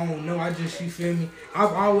 I don't know. I just, you feel me? I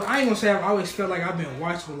ain't gonna say I've always felt like I've been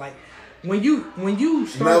watched, but like when you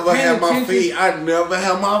start never paying had my attention, feet. I never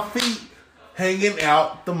had my feet hanging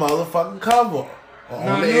out the motherfucking cover. Or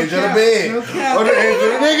on the edge of the bed. No cap. On the edge of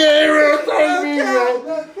the nigga ain't real take me,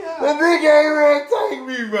 bro. The nigga ain't real take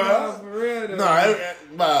me, bro. Nah, for real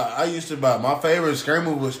though. I used to buy my favorite scary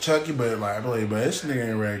movie was Chucky, but like I'm like, bro, this nigga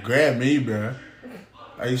ain't ready to grab me, bro.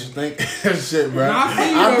 I used to think that shit, bro. Nah,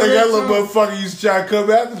 I think that little motherfucker used to try to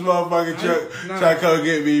come out this motherfucking truck, try to come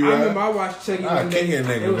get me, bro. I remember I watched Chucky one day.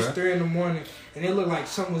 Nigga, it was bro. 3 a.m, and it looked like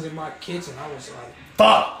something was in my kitchen. I was like,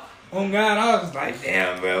 fuck. Oh God, I was like,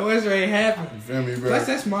 damn, bro, what's ready to happen? You feel me, bro?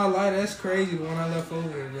 That's my life. That's crazy. The one I left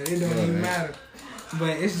over, but it don't even matter.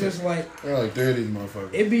 But it's just like, they're like 30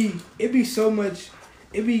 motherfuckers. It be so much.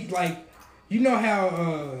 It be like, you know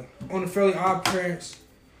how on the Fairly Odd Parents,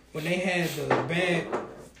 when they had the bad.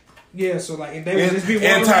 Yeah, so like, and they would just be walking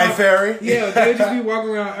anti-fairy. Yeah, they would just be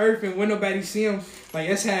walking around Earth, and when nobody see them, like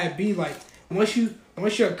that's how it be. Like once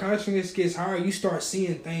your consciousness gets higher, you start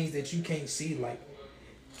seeing things that you can't see. Like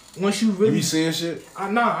once you really, you be seeing shit.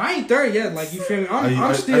 I ain't there yet. Like you feel me?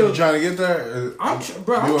 I'm still. Are you trying to get there? I'm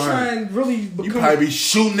trying to really become. You probably be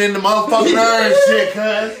shooting in the motherfucking air and shit,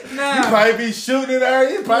 cuz. Nah. You probably be shooting in the air.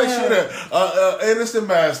 You probably shoot a innocent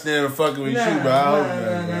bystander fucking with you, bro.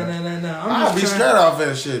 Nah. I'll be straight off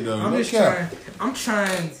that shit though. I'm just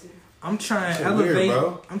trying. I'm trying to elevate.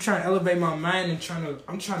 Weird, I'm trying to elevate my mind and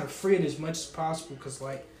I'm trying to free it as much as possible. Cause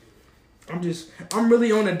like, I'm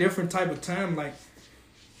really on a different type of time. Like,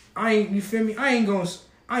 you feel me? I am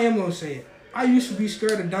gonna say it. I used to be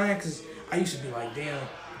scared of dying because I used to be like, damn,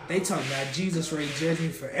 they talking about Jesus ready to judge me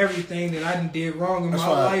for everything that I done did wrong in my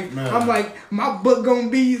life. Man. I'm like, my book gonna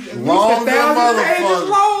be at least 1,000 pages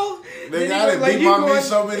long. They gotta beat my knee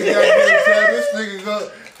so many goddamn times. This nigga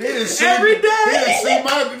go. He done see every day. He done see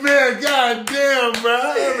my man. Goddamn,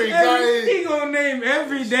 bro. Every day. He gonna name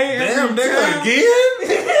every day. Damn, nigga,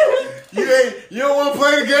 again? You don't want to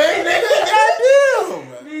play the game, nigga?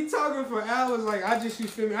 Goddamn. Me talking for hours, like you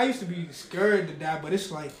feel me? I used to be scared to die, but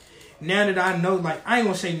it's like now that I know, like I ain't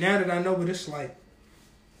gonna say now that I know, but it's like,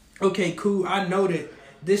 okay, cool. I know that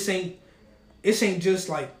this ain't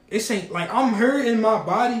like I'm hurt in my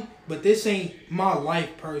body, but this ain't my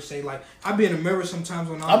life per se. Like I be in the mirror sometimes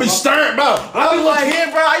when I be staring, bro. I be like,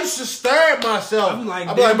 here, bro. I used to stare at myself. I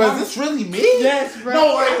be like, but is this really me? Yes, bro.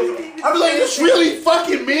 No, I be like, this really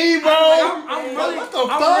fucking me, bro.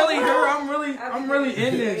 I'm really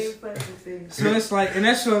in this. So it's like, and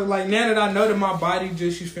that's like now that I know that my body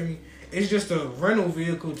just, you feel me? It's just a rental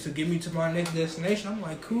vehicle to get me to my next destination. I'm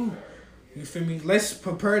like, cool. You feel me? Let's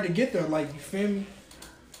prepare to get there. Like, you feel me?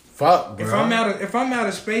 Fuck, bro. If I'm out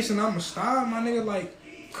of space and I'm a star, my nigga, like,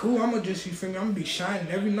 cool. I'm gonna just, you feel me? I'm gonna be shining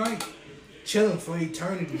every night, chilling for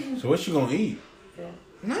eternity. So what you gonna eat?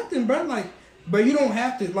 Nothing, bro. Like, but you don't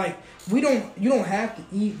have to. Like, you don't have to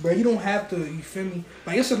eat, bro. You don't have to. You feel me?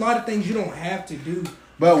 Like, it's a lot of things you don't have to do.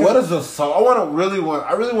 But what is a soul? I really want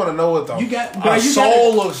to know what a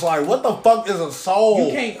soul looks like. What the fuck is a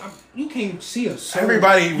soul? You can't see a soul.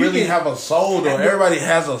 Everybody really have a soul though. Everybody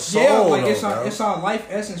has a soul. Yeah, like it's our life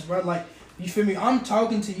essence, bro. Like, you feel me? I'm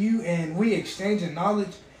talking to you and we exchanging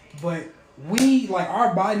knowledge, but we, like,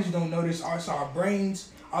 our bodies don't know this. It's our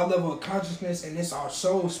brains, our level of consciousness, and it's our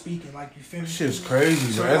soul speaking. Like, you feel me? Shit's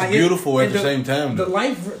crazy, bro. That's beautiful at the same time. The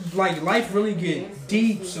life really get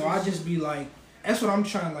deep. So I just be like, that's what I'm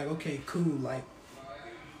trying. Like, okay, cool. Like,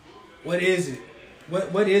 what is it?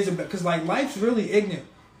 What is it? Because, like, life's really ignorant.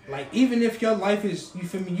 Like, even if your life is, you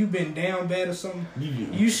feel me, you been down bad or something,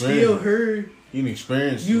 you still heard. You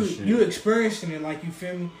experienced you experiencing it, like, you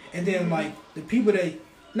feel me? And then, like, the people that,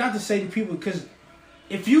 not to say the people, because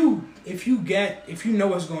if you know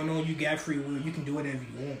what's going on, you got free will, you can do whatever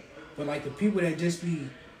you want. But, like, the people that just be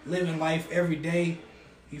living life every day,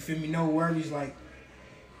 you feel me, no worries, like,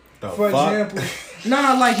 example,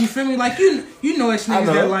 like, you feel me, like, you know it's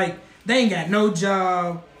niggas that, like, they ain't got no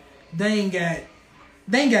job, they ain't got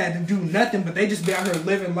to do nothing, but they just be out here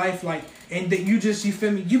living life, like, and that you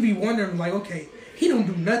feel me, you be wondering, like, okay, he don't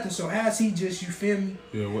do nothing, so how's he just, you feel me?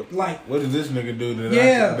 Yeah, what does this nigga do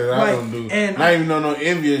that I don't do? And not even on no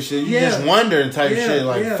envious shit. You just wondering type shit,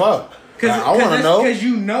 like, fuck. I want to know. Because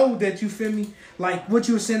you know that, you feel me, like, what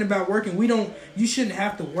you were saying about working, you shouldn't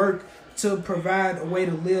have to work to provide a way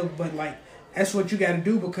to live, but, like, that's what you got to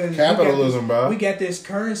do, because capitalism, bro. We got this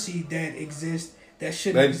currency that exists that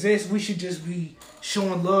shouldn't exist. We should just be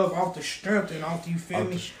showing love off the strength and off the, you feel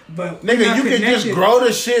me? But nigga, you can just grow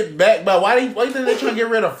the shit back. But why you think they trying to get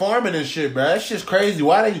rid of farming and shit, bro? That shit's crazy.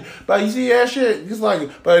 But you see that shit? It's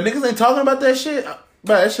like, but niggas ain't talking about that shit.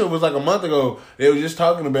 But that shit was like a month ago. They was just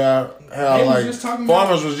talking about how like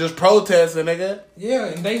farmers was just protesting, nigga. Yeah,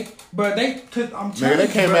 and I'm telling you, they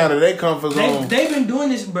came out of their comfort zone. They've been doing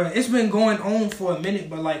this, bro. It's been going on for a minute,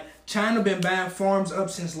 but like China been buying farms up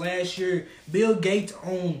since last year. Bill Gates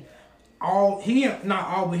owns he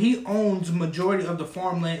owns majority of the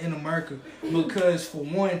farmland in America, because for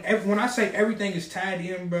one, when I say everything is tied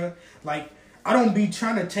in, bro, like, I don't be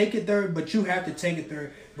trying to take it there, but you have to take it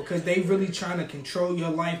there, because they really trying to control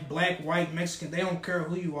your life. Black, white, Mexican, they don't care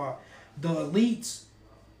who you are. The elites,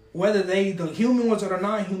 whether they the human ones or the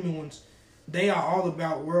non-human ones, they are all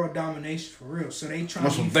about world domination for real. So they trying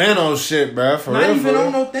to some Thanos shit, bro. Not even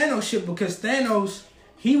on no Thanos shit, because Thanos,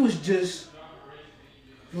 he was just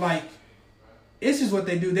like, this is what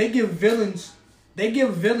they do. They give villains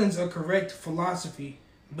a correct philosophy,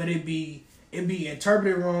 but it be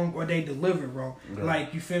interpreted wrong or they deliver it wrong. Yeah.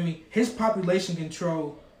 Like, you feel me? His population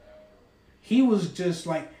control, he was just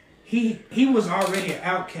like, he was already an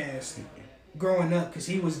outcast growing up, because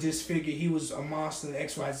he was disfigured. He was a monster,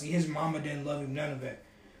 XYZ. His mama didn't love him, none of that.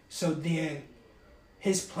 So then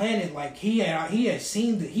his planet, like, he had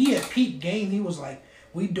peep game. He was like,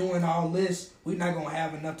 we doing all this, we not gonna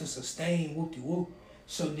have enough to sustain, whoop-de-whoop.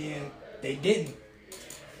 So then they didn't.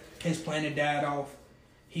 His planet died off.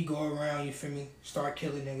 He go around, you feel me, start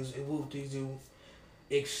killing niggas, whoop-de-doo,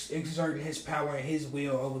 exerting his power and his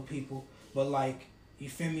will over people. But, like, you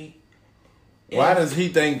feel me? Why does he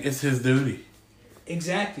think it's his duty?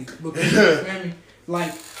 Exactly. Because, you feel me?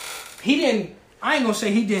 Like, I ain't gonna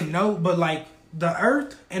say he didn't know, but, like, the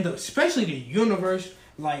earth and especially the universe,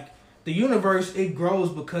 like, the universe, it grows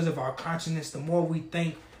because of our consciousness. The more we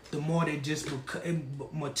think, the more it just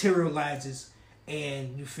materializes,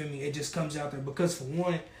 and, you feel me, it just comes out there. Because for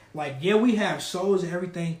one, like, yeah, we have souls and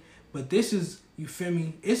everything, but this is, you feel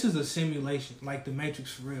me, this is a simulation, like the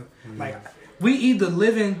Matrix for real. Mm-hmm. Like, we either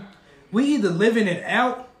living it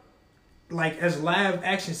out, like, as live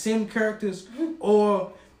action sim characters,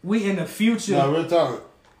 or we in the future. No, we're talking.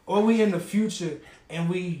 Or we in the future, and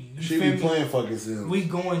we, she be playing fucking Sims. We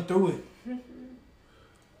going through it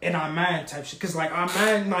in our mind type shit. Cause, like, our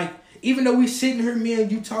mind, like, even though we sitting here, me and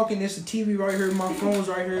you talking, there's a TV right here, my phone's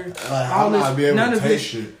right here. All this,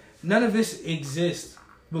 none of this exists,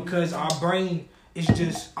 because our brain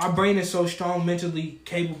is so strong, mentally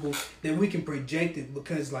capable, that we can project it.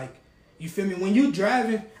 Because, like, you feel me? When you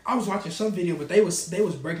driving, I was watching some video, but they was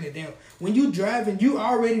breaking it down. When you driving, you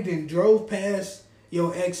already done drove past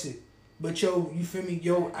your exit, but you feel me?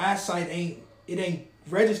 Your eyesight ain't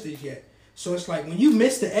registered yet. So it's like, when you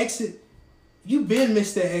miss the exit, you been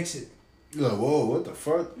missed that exit. You're like, whoa, what the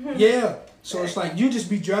fuck? Yeah. So it's like, you just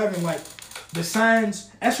be driving, like, the signs.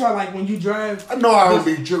 That's why, like, when you drive, I know I would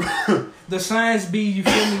be tripping. The signs be, you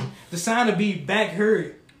feel me? The sign will be back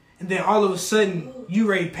here, and then all of a sudden you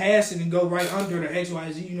ready pass it and go right under the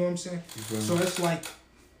XYZ. You know what I'm saying? So it's like,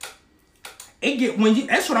 it get when you.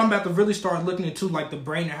 That's what I'm about to really start looking into, like the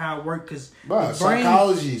brain and how it works. Cause bro, brain,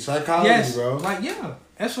 psychology, yes, bro. Like yeah,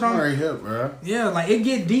 that's what I'm. Right here, bro. Yeah, like it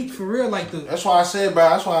get deep for real. Like the. That's why I said, bro.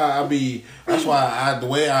 That's why the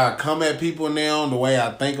way I come at people now, the way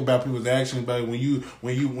I think about people's actions, but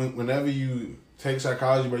whenever you take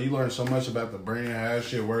psychology, bro, you learn so much about the brain and how that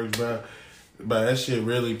shit works, bro. But that shit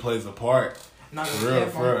really plays a part. Not for real,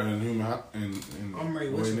 in human, in I'm ready.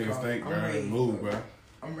 the way niggas think, bro, and move, bro.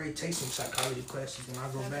 I'm ready to take some psychology classes when I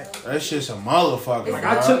go back. That shit's a motherfucker. Like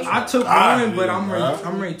I took one, but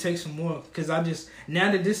I'm ready to take some more because I just now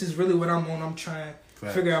that this is really what I'm on, I'm trying to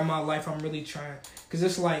figure out my life. I'm really trying because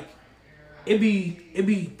it's like it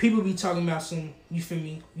be people be talking about some. You feel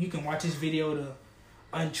me? You can watch this video to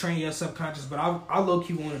untrain your subconscious, but I low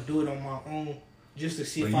key want to do it on my own. Just to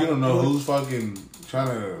see but if you I don't can know do who's fucking trying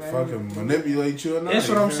to fucking manipulate you or not. That's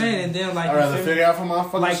what I'm saying. And then like I'd rather figure out for my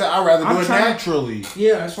fucking like, self. I'd rather do it naturally.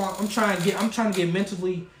 Yeah, that's why I'm trying to get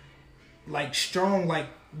mentally like strong, like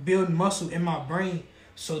build muscle in my brain.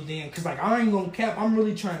 So then, cause like I ain't gonna cap. I'm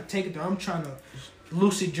really trying to take it there. I'm trying to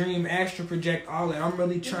lucid dream, astral project, all that. I'm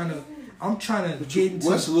really trying to get into.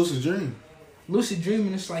 What's a lucid dream? Lucid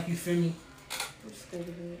dreaming, it's like you feel me.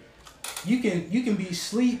 You can be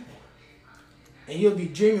asleep. And you'll be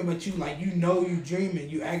dreaming, but you you dreaming.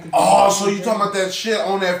 You actively. Oh, so you talking about that shit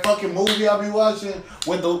on that fucking movie I be watching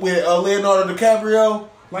with Leonardo DiCaprio?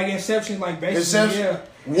 Like Inception, like basically. Inception. Yeah.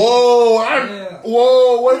 Whoa,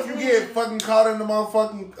 whoa! What if you get fucking caught in the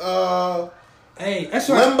motherfucking Hey, that's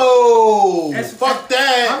what limbo. Fuck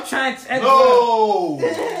that. I'm trying to. No.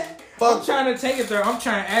 Fuck. I'm trying to take it there. I'm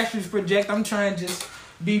trying to actually project. I'm trying to just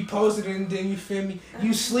be posted and then you feel me.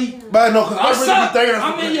 You sleep. But no, cause I really be thinking.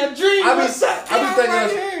 I'm in your dream. I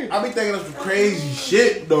be thinking of some crazy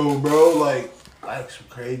shit though, bro. Like some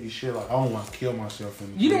crazy shit. Like I don't want to kill myself.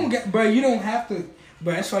 You don't have to.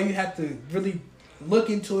 But that's why you have to really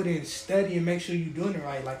look into it and study and make sure you're doing it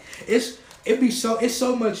right. Like it's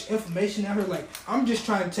so much information out here. Like I'm just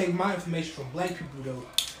trying to take my information from black people though.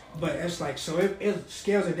 But it's like, so it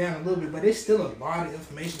scales it down a little bit, but it's still a lot of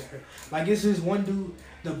information out here. Like it's this one dude,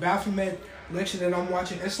 the Baphomet lecture that I'm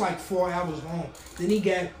watching, it's like 4 hours long. Then he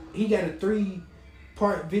got a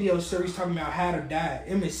 3-part video series talking about how to die.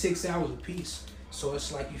 It was 6 hours a piece. So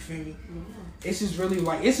it's like, you feel me? It's just really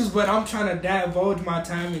like, this is what I'm trying to divulge my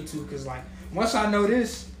time into. Cause like, once I know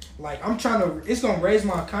this, like it's gonna raise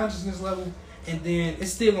my consciousness level, and then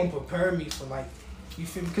it's still gonna prepare me for like, you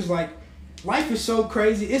feel me? Cause like, life is so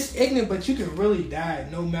crazy. It's ignorant, but you can really die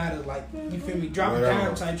no matter, like, you feel me, drop it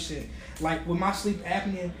down type shit. Like, with my sleep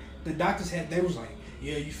apnea, the doctors they was like,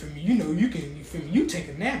 yeah, you feel me, you feel me, you take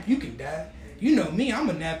a nap, you can die. You know me, I'm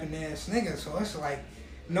a napping ass nigga, so it's like,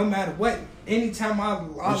 no matter what, anytime I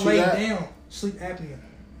lay down, sleep apnea.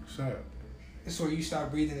 Sure. It's where you start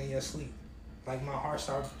breathing in your sleep. Like, my heart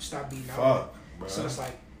stop beating out. Fuck, bro. So it's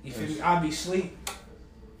like, you feel me, I'll be asleep,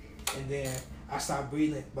 and then I stop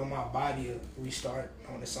breathing, but my body will restart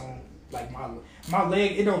on its own. Like my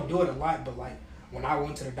leg, it don't do it a lot, but like when I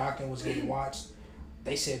went to the doctor and was getting watched,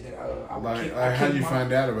 they said that I would like how did you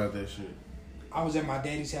find out about that shit? I was at my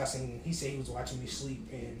daddy's house and he said he was watching me sleep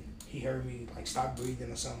and he heard me like stop breathing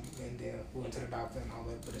or something, and then we went to the doctor and all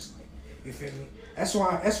that. But it's like, you feel me? That's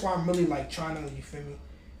why I'm really like trying to, you feel me?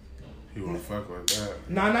 You wanna fuck like that?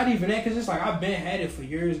 Nah, not even that, cause it's like I've been had it for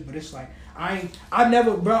years, but it's like I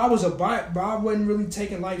never, bro. I was a bot, bro. I wasn't really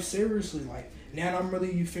taking life seriously. Like now, I'm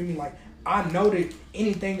really, you feel me? Like I know that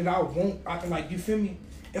anything that I want, I can, like, you feel me?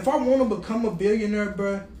 If I want to become a billionaire,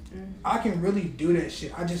 bro, I can really do that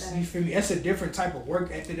shit. I just, you feel me? That's a different type of work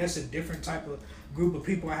ethic. That's a different type of group of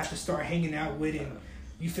people I have to start hanging out with, and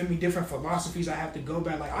you feel me? Different philosophies I have to go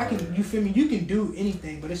by. Like I can, you feel me? You can do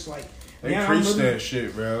anything, but it's like they preach that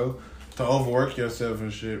shit, bro. To overwork yourself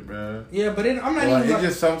and shit, bro. Yeah, but I'm not like, even. It's like,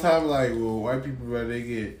 just sometimes like, well, white people, bro, they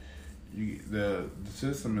get the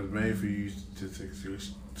system is made for you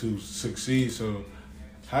to succeed. So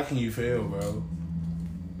how can you fail, bro?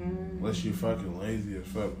 Unless you fucking lazy as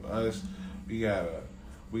fuck. Us, we gotta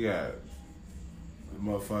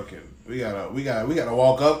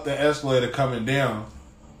walk up the escalator coming down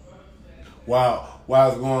while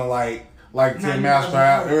it's going like 10 miles per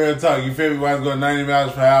hour. Real talk, you feel me? While it's going 90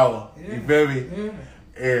 miles per hour. Yeah. You feel me?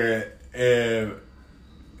 Yeah.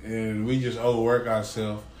 And we just overwork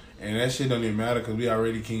ourselves. And that shit don't even matter because we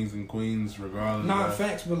already kings and queens regardless. Nah,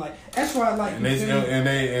 facts, but like that's why I like. And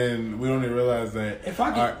we don't even realize that. If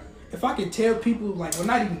I can tell people, like, well,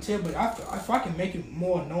 not even tell, but if I can make it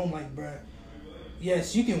more known, like, bruh,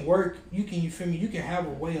 yes, you can work, you feel me, you can have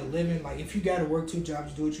a way of living. Like, if you gotta work 2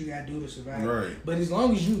 jobs, do what you gotta do to survive. Right. But as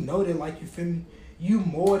long as you know that, like, you feel me, you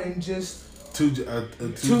more than just two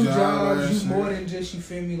jobs. You more than just, you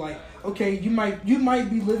feel me? Like, okay, you might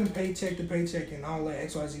be living paycheck to paycheck and all that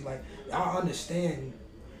XYZ. Like, I understand,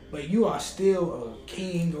 but you are still a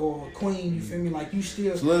king or a queen. You feel me? Like, you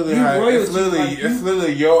still. It's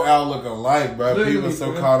literally your outlook of life, bro. People are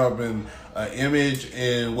so caught up in an image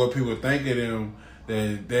and what people think of them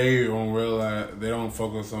that they don't realize, they don't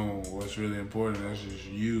focus on what's really important. That's just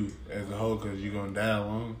you as a whole, because you're gonna die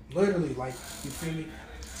alone. Literally, like, you feel me?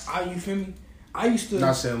 You feel me? I used to.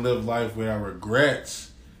 Not saying live life without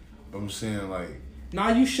regrets, but I'm saying like. Nah,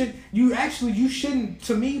 you shouldn't.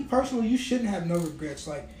 To me personally, you shouldn't have no regrets.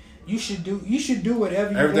 Like, you should do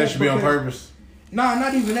whatever you want. Everything should be on purpose. Nah,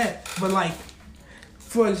 not even that. But like,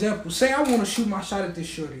 for example, say I want to shoot my shot at this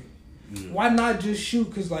shorty. Yeah. Why not just shoot?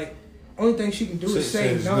 Because like, only thing she can do is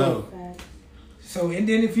say no. So, and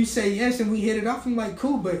then if you say yes and we hit it off, I'm like,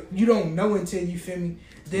 cool, but you don't know until, you feel me?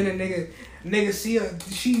 Then a nigga see her,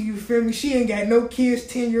 you feel me? She ain't got no kids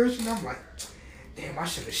 10 years from now. I'm like, damn, I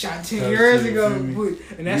should have shot 10 years ago.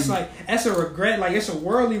 And that's that's a regret. Like, it's a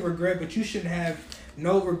worldly regret, but you shouldn't have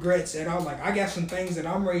no regrets at all. Like, I got some things that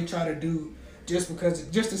I'm ready to try to do just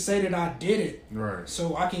to say that I did it. Right.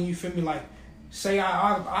 So I can, you feel me? Like, say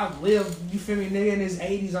I live, you feel me, nigga in his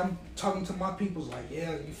 80s, I'm talking to my peoples like,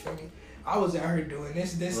 yeah, you feel me? I was out here doing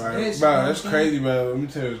this, right. This. Bro, that's crazy, bro. Let me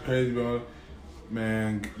tell you, it's crazy, bro.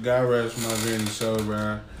 Man, God rest my granny soul,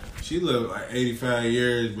 bro. She lived like 85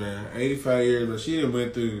 years, man. 85 years, but she done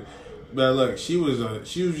went through. But look, she was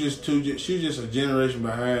just a generation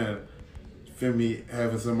behind. You feel me?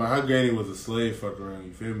 Having somebody. Her granny was a slave fuck around.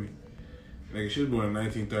 You feel me? Nigga, she was born in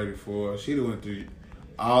 1934. She done went through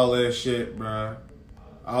all that shit, bro.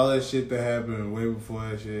 All that shit that happened way before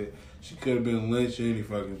that shit. She could have been lynched or any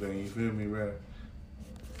fucking thing. You feel me, bro?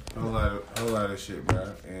 Whole lot of shit,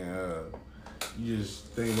 bro. And you just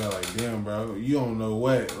think about like, damn, bro, you don't know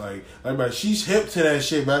what, like, bro, she's hip to that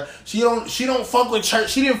shit, bro. She don't fuck with church.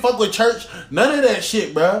 She didn't fuck with church. None of that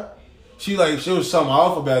shit, bro. She was something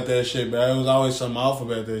off about that shit, bro. It was always something off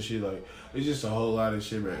about that shit. Like, it's just a whole lot of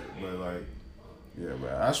shit, bro. But like, yeah, bro.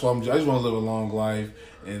 That's why I just want to live a long life,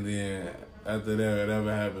 and then after that,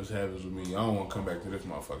 whatever happens with me. I don't want to come back to this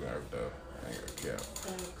motherfucking earth, though. I ain't gonna care.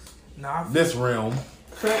 Nah, this realm.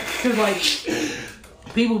 Cause like,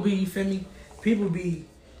 people be, you feel me? People be,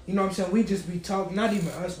 you know what I'm saying? We just be talking, not even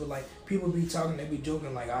us, but like, people be talking, they be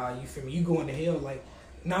joking like, you feel me? You going to hell? Like,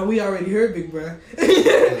 nah, we already heard, big bro.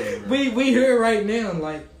 we heard right now,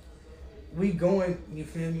 like, we going, you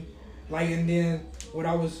feel me? Like, and then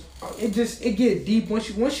it get deep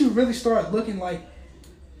once you really start looking, like,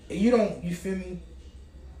 you feel me?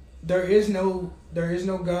 There is no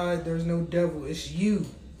God, there's no devil. It's you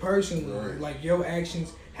personally, right. Like your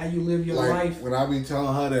actions, how you live your life. When I be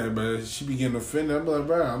telling her that, but she be getting offended. I'm like,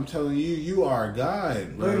 bro, I'm telling you, you are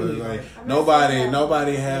God, bro. Like nobody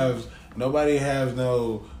has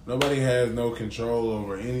no control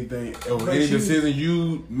over anything, over any decision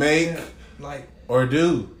you make, or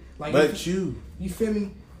do. Like, but you feel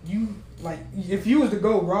me? You, like, if you was to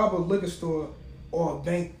go rob a liquor store or a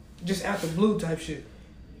bank just out the blue type shit,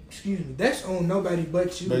 excuse me, that's on nobody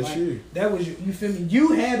but you. But like, you. That was you feel me?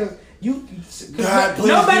 You had a God, please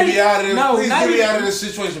get me out of this. Please get me out of this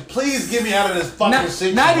situation. Please get me out of this fucking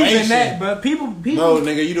situation. Not even that, but people. No,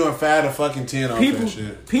 nigga, you doing 5 to fucking 10 on that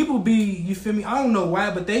shit. People be, you feel me? I don't know why,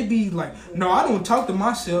 but they be like, no, I don't talk to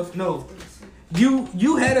myself. No,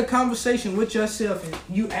 you had a conversation with yourself, and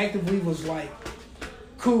you actively was like,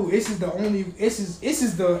 cool. This is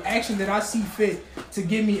the action that I see fit to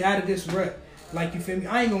get me out of this rut. Like, you feel me?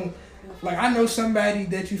 I ain't gonna, like, I know somebody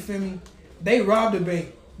that, you feel me? They robbed a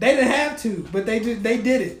bank. They didn't have to, but they did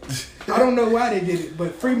it. I don't know why they did it,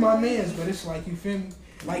 but free my mans. But it's like, you feel me?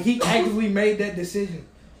 Like, he actively made that decision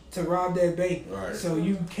to rob that bank. Right. So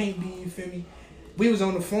you can't be, you feel me? We was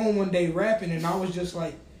on the phone one day rapping, and I was just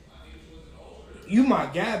like, you my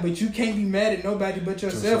guy, but you can't be mad at nobody but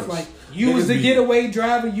yourself. Like, you was the getaway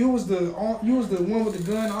driver, you was the one with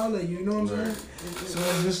the gun, all that. You know what I'm saying? So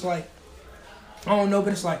it's just like, I don't know,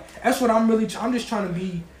 but it's like, that's what I'm just trying to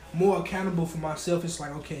be more accountable for myself. It's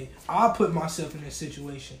like, okay, I'll put myself in this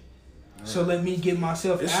situation, so let me get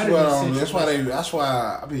myself out of this situation. That's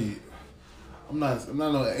why I be. I'm not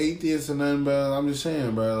no atheist or nothing, bro. I'm just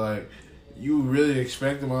saying, bro. Like, you really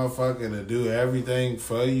expect a motherfucker to do everything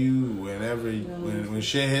for you when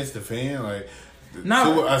shit hits the fan, like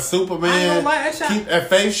a Superman keep that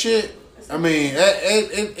faith shit. I mean,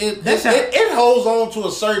 it holds on to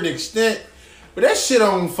a certain extent. But that shit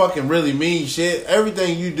don't fucking really mean shit.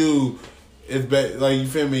 Everything you do is like, you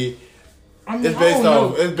feel me? I mean, It's based off.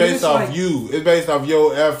 know. It's based off like, you. It's based off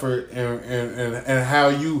your effort and how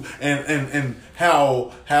you and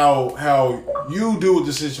how you deal with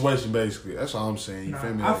the situation. Basically, that's all I'm saying. You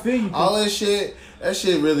feel me? I feel you. All that shit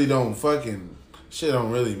really don't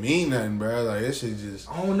don't really mean nothing, bro. Like that shit just.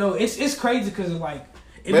 I don't know. It's crazy because like.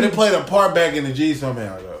 But it played a part back in the G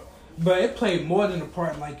somehow though. But it played more than a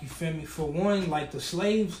part. Like you feel me? For one, like the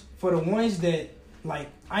slaves. For the ones that like.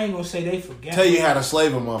 I ain't gonna say they forget. Tell you how to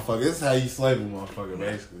slave a motherfucker. This is how you slave a motherfucker,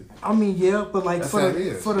 basically. I mean, yeah, but like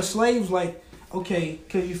That's for the slaves, like okay,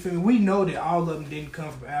 cause you feel me? We know that all of them didn't come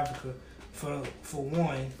from Africa. For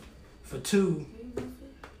one, for two,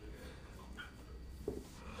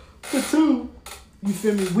 you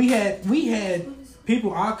feel me? We had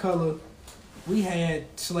people our color. We had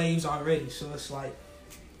slaves already, so it's like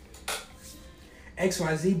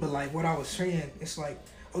XYZ. But like what I was saying, it's like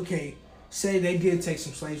okay. Say they did take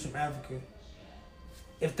some slaves from Africa.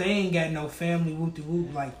 If they ain't got no family,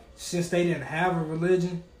 whoop-de-whoop, like, since they didn't have a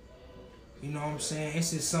religion, you know what I'm saying?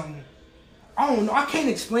 It's just something, I don't know, I can't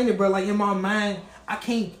explain it, bro. Like, in my mind, I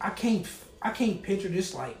can't picture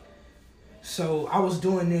this, like, so I was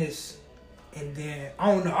doing this, and then,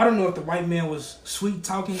 I don't know if the white man was sweet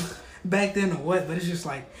talking back then or what, but it's just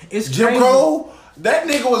like, it's Jim crazy. Crow? That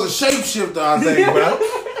nigga was a shapeshifter, I think, bro.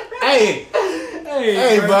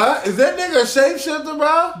 Hey, bro. Is that nigga a shapeshifter,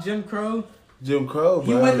 bro? Jim Crow, bro.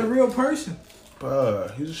 he wasn't a real person. Bro,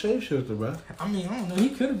 he's a shapeshifter, bro. I mean, I don't know. He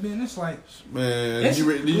could have been. It's like... Man, did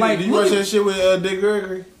you watch that shit with Dick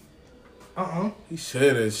Gregory? He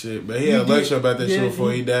said that shit, but he had a lecture about that shit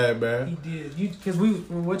before he died, bro. He did. Because we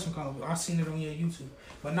were whatchamacallit. I seen it on your YouTube.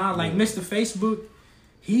 But now, like, Mr. Facebook,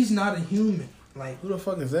 he's not a human. Like... Who the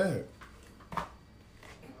fuck is that?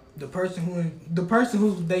 The person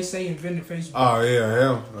who they say invented Facebook. Oh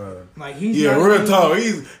yeah, him. Like he's real talk.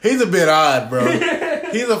 He's a bit odd, bro.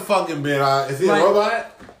 He's a fucking bit odd. Is he like, a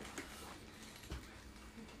robot?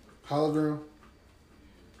 Hologram?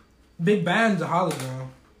 Big Bang's a hologram.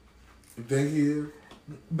 You think he is?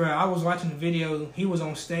 Bro, I was watching the video. He was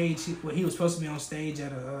on stage. He was supposed to be on stage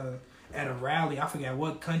at a rally. I forgot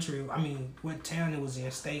what country. I mean, what town it was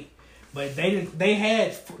in, state. But they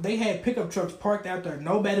had pickup trucks parked out there.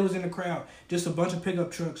 Nobody was in the crowd. Just a bunch of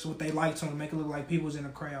pickup trucks with their lights on to make it look like people was in the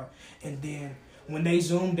crowd. And then when they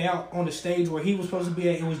zoomed out on the stage where he was supposed to be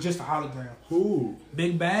at, it was just a hologram. Who?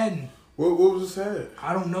 Big Bad. What was this at?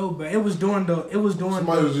 I don't know, but it was during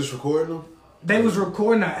somebody was just recording them? They was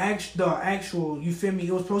recording the actual, you feel me?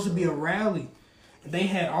 It was supposed to be a rally. And they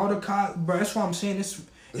had all the bro, that's why I'm saying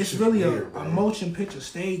it's really weird, a motion picture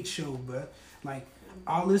stage show, bro. Like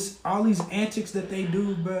all these antics that they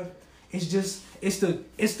do, bro, it's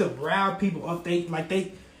to rile people up.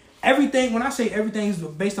 Everything, when I say everything is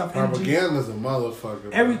based off energy. Propaganda's a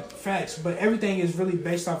motherfucker. Facts, but everything is really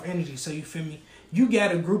based off energy. So you feel me? You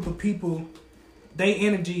got a group of people, their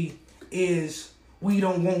energy is we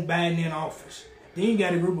don't want Biden in office. Then you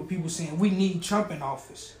got a group of people saying we need Trump in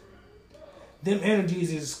office. Them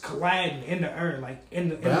energies is colliding in the earth, like in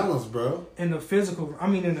the balance, bro. In the physical,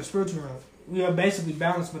 in the spiritual realm. We are basically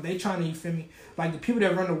balanced, but they trying to, you feel me? Like the people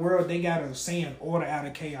that run the world, they got a saying order out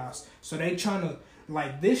of chaos. So they trying to,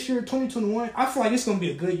 like this year, 2021, I feel like it's going to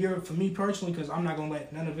be a good year for me personally because I'm not going to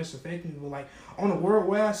let none of this affect me. But like on a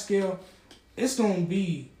worldwide scale, it's going to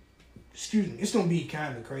be, it's going to be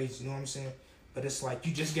kind of crazy, you know what I'm saying? But it's like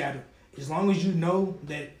you just got to, as long as you know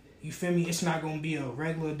that, you feel me, it's not going to be a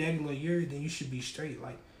regular year, then you should be straight.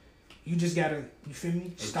 Like you just got to, you feel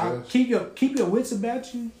me? Stop, keep your wits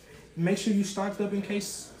about you. Make sure you stocked up in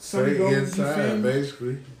case something goes inside,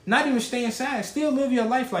 basically. Not even stay inside. Still live your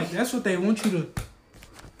life like that's what they want you to.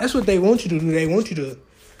 That's what they want you to do. They want you to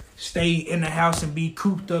stay in the house and be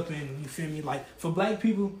cooped up and, you feel me? Like for black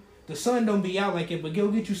people, the sun don't be out like it, but go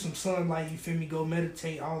get you some sunlight. You feel me? Go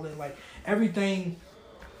meditate. All that, like everything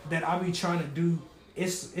that I be trying to do,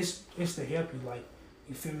 it's to help you. Like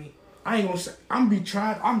you feel me? I ain't gonna say I'm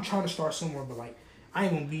trying to start somewhere, but like I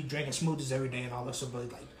ain't gonna be drinking smoothies every day and all that stuff.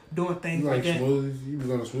 But like doing things like that. Smoothies? You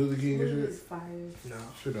been on a Smoothie King and shit? Fire. No.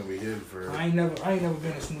 Shit don't be hidden for. I ain't never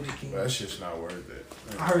been a Smoothie King. That shit's not worth it.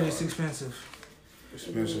 I heard it's expensive.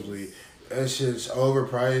 That shit's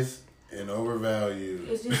overpriced and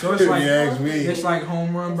overvalued. So it's like, you ask me. It's like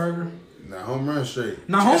Home Run Burger. Nah, Home Run straight.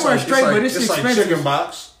 Nah, Home Run straight, but it's expensive. Like Chicken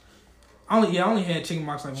Box. I only had Chicken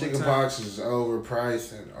Box like Chicken one time. Box is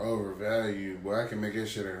overpriced and overvalued. Boy, I can make that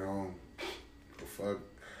shit at home. The fuck?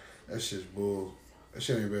 That shit's bull. That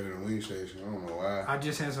shit ain't better than Wing Station. I don't know why. I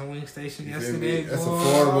just had some Wing Station yesterday. That's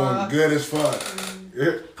affordable and good as fuck.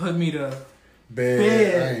 Put me to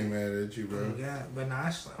bed. I ain't mad at you, bro. Yeah, but nah,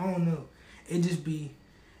 I don't know.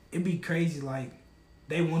 It be crazy. Like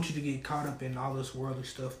they want you to get caught up in all this worldly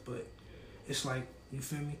stuff, but it's like, you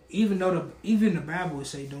feel me? Even though even the Bible would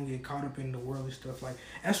say don't get caught up in the worldly stuff. Like,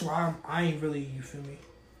 that's why I ain't really, you feel me?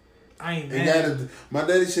 I ain't mad. My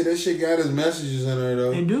daddy said that shit got his messages in there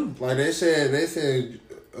though. They do. Like he said like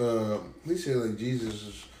Jesus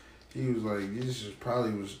was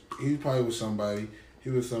probably was somebody. He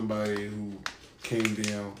was somebody who came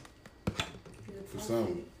down for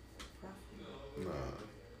something. Nah.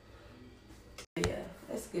 Yeah,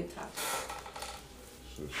 that's a good topic.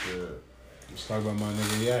 So shit. Let's talk about my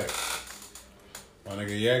nigga Yak. My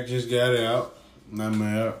nigga Yak just got out. Not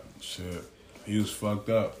mad. Shit. He was fucked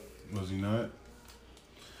up. Was he not?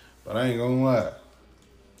 But I ain't gonna lie.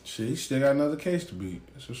 Shit, he still got another case to beat.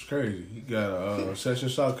 This was crazy. He got a sexual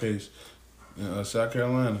assault case in South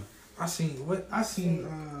Carolina. He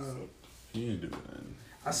didn't do nothing.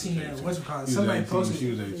 I seen that. What's it called? Somebody posted.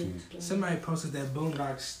 She was 18. Somebody posted that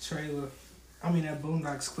Boondocks trailer. That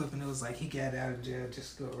Boondocks clip, and it was like he got out of jail,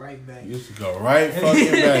 just go right back. He used to go right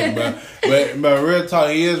fucking back, bro. But real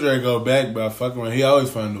talk, he is ready to go back, but fucking when he always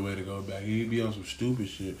find a way to go back. He be on some stupid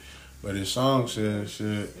shit. But his song said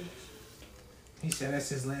shit. He said that's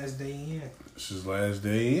his last day in. It's his last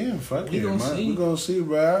day in. Fuck we it, gonna man. see. We gonna see,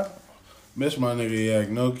 bro. Miss my nigga Yak,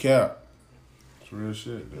 no cap. It's real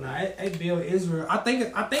shit, though. Nah, that Bill Israel. I think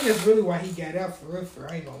it's really why he got out for real.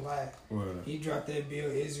 I ain't gonna lie. What? He dropped that Bill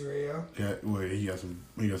Israel. Yeah, wait, he got some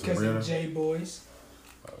Because of J Boys.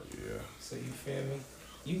 Oh yeah. So you feel me?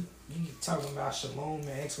 You talking about Shalom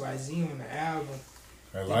and XYZ on the album.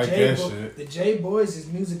 I like that shit. The J Boys is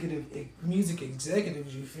music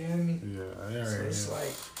executives, you feel me? Yeah, So it's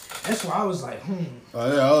like, that's why I was like,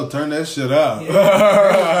 Oh yeah, I'll turn that shit out.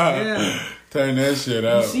 Yeah. Turn that shit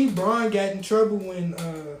out. You see, Braun got in trouble when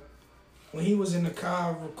he was in the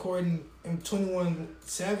car recording 21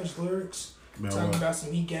 Savage lyrics, talking about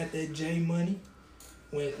some he got that J money.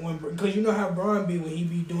 Because you know how Braun be when he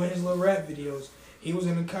be doing his little rap videos. He was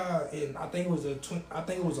in the car, and I think it was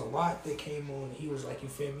a lot that came on. And he was like, "You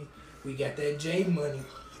feel me? We got that J money."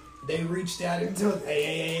 They reached out and told,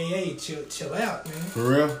 "Hey, chill out, man." For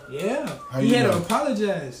real? Yeah. How he you had know? to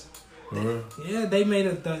apologize. For real? Yeah, they made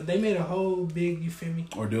a whole big, you feel me?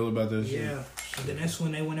 Ordeal about that shit. Yeah, and then that's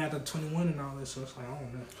when they went after 21 and all that. So it's like, I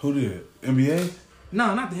don't know. Who did? NBA?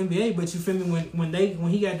 No, not the NBA, but you feel me? When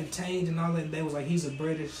he got detained and all that, they was like, he's a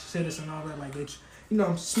British citizen and all that. Like, it's,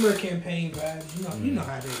 smear campaign vibes. You know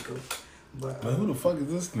how they go. But who the fuck is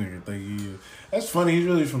this nigga think he is? That's funny. He's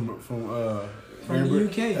really from the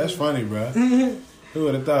UK. That's funny, bro. Who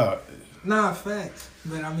would have thought? Nah, facts.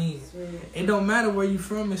 But I mean, it don't matter where you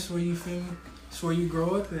from. It's where you feel me. It's where you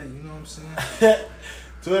grow up at. You know what I'm saying?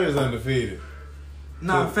 Twitter's undefeated.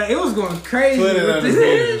 Nah, fact. It was going crazy. Twitter's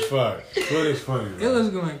undefeated as fuck. Twitter's funny, bro. It was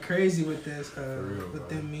going crazy with this, real, with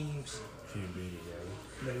them memes. Can't beat it,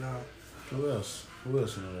 bro. But nah. Who else? Who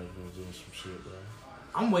else in there was doing some shit, bro?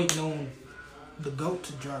 I'm waiting on the GOAT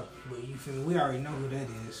to drop. But you feel me? We already know who that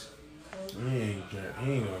is. He ain't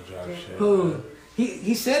gonna drop shit. Who? Bro.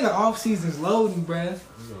 He said the off season's loading, bruh.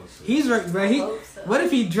 He's right, bruh. What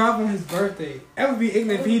if he dropped on his birthday? That would be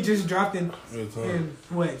ignorant if he just dropped in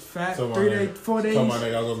what, 4 days? Talking about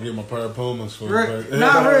nigga, I was gonna get my pair of Pumas for his birthday.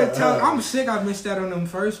 Nah, I'm sick. I missed out on them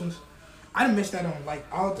first ones. I done missed out on like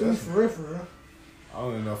all three for real. I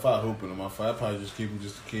don't even know if I hoop in them. I probably just keep them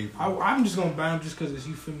just to keep them. I'm just gonna buy them just because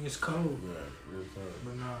you feel me, it's cold. Yeah, real talk.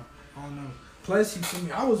 But nah, I don't know. Plus, you feel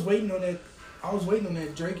me, I was waiting on that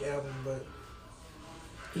Drake album, but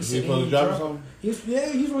he supposed to drop something? He's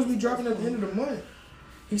supposed to be dropping at the end of the month.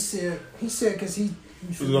 He said because he.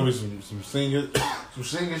 There's gonna be some singing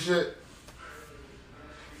shit.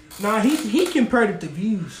 Nah, he compared it to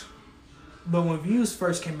Views. But when Views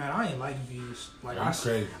first came out, I ain't like Views. Like I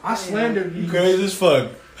slandered Views. You crazy as fuck.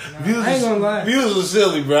 Nah, I ain't gonna lie. Views was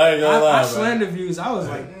silly, bro. I ain't gonna lie. I slandered Views. I was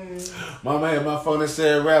like, my man, my phone that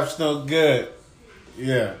said rap's no good.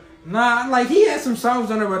 Yeah. Nah, like he had some songs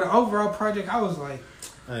on there, but the overall project, I was like,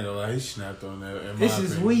 I ain't gonna lie, he snapped on that. This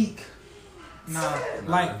is weak. Nah,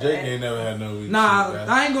 like Jake ain't never had no weak. Nah, shit,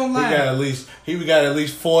 I ain't gonna lie. He got at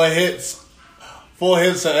least 4 hits. 4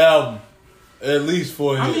 hits an album. At least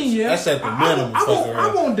 4 hits. I mean, yeah. That's at the minimum.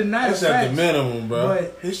 I won't deny that's the facts. That's at the minimum, bro.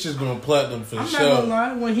 But he's just going platinum for the show. I'm not gonna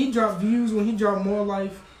lie. When he dropped Views, when he dropped More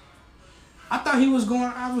Life, I thought he was going.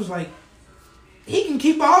 I was like, he can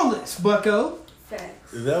keep all this, Bucko.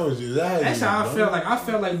 Facts. That's how I felt like. I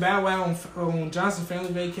felt like Bow Wow on Johnson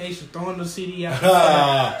Family Vacation, throwing the CD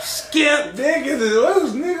out. Skip.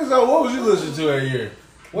 Niggas, what was you listening to that year?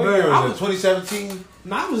 What Bro, year I was it? 2017?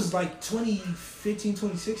 No, I was like 2015,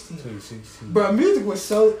 2016. 2016. Bro, music was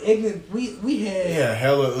so ignorant. We had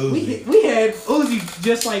hella Uzi. we had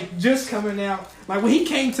Uzi just coming out. Like when he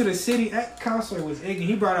came to the city, that concert was ignorant.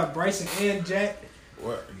 He brought out Bryson and Jack.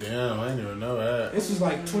 What? Damn, I didn't even know that. This was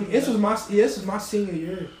like 20. This was my senior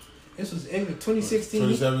year. This was ignorant. 2016.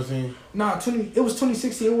 2017. Nah, It was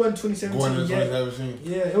 2016. It wasn't 2017 Going into yet. 2017.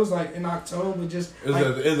 Yeah, it was like in October. Just Is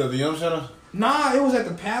that the Yum Center? Nah, it was at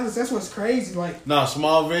the Palace. That's what's crazy. Like, Nah,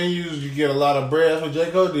 small venues, you get a lot of bread. That's what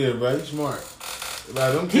J. Cole did, bro. He's smart.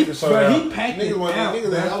 Like, them tickets sold out. He packed it out.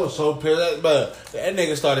 I was so pissed. But that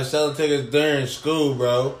nigga started selling tickets during school,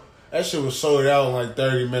 bro. That shit was sold out in like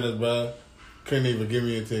 30 minutes, bro. Couldn't even give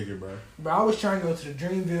me a ticket, bro. Bro, I was trying to go to the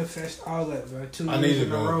Dreamville Fest, all that, bro. 2 I need years to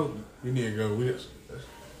in a go. row. We need to go.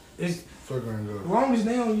 It's fuck around as go. long as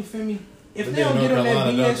they don't, you feel me? If They they don't in get on North that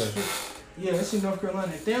Carolina, BS, yeah, it's in North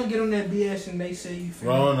Carolina. If they don't get on that BS and they say, you feel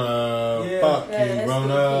me? Rona, Yeah. fuck Yeah, you, that's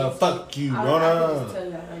Rona, stupid. fuck you, I Rona. can just tell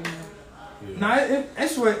y'all right now. Yeah.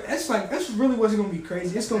 Nah, that's really what's gonna be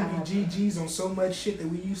crazy. It's gonna be GGs on so much shit that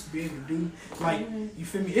we used to be able to do. Like, you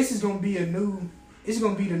feel me? It's gonna be the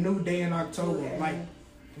new day in October. Like,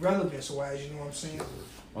 relevance wise, you know what I'm saying?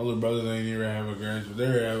 My little brothers ain't even have a graduation.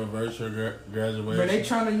 They have a virtual graduation. But they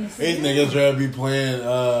trying to, you feel These me? niggas rather be playing.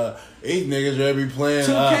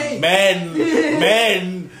 2K.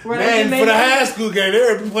 Madden Well, Madden they for the know. high school game. They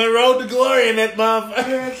rather be playing Road to Glory in that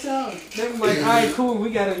motherfucker. They was like, all right, cool.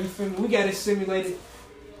 We gotta, you feel me? We gotta simulate it.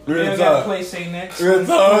 We Real don't gotta talk. play Say Next. Real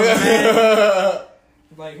talk.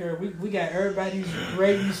 Like here, we got everybody's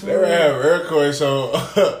ratings. They rather have earthquake, so.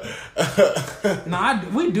 Nah,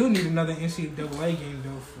 we do need another NCAA game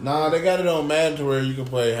though. Nah, they got it on Madden to where you can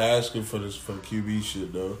play high school for the QB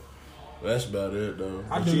shit though. That's about it though.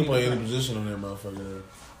 I But do you can need play to any buy- position on that motherfucker. Though.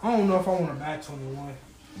 I don't know if I want to buy 21.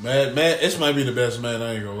 Man, this might be the best man.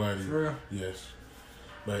 I ain't gonna lie to you. For real. Yes,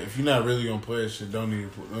 but if you're not really gonna play that shit, don't need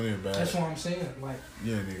buy That's it. what I'm saying. Like,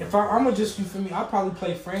 Yeah, nigga. if I'm gonna just, you feel me? I'll probably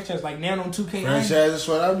play franchise like now on 2K. Franchise is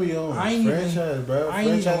what I be on. I ain't even- Franchise, bro. I ain't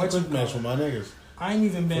even Franchise what you quick match call with my niggas. I ain't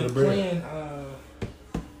even been For the bread. playing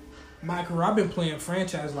my career. I've been playing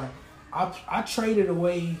franchise. Like, I traded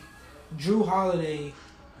away Drew Holiday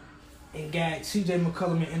and got CJ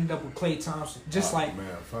McCollum and ended up with Klay Thompson. Just like,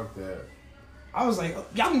 man, fuck that. I was like,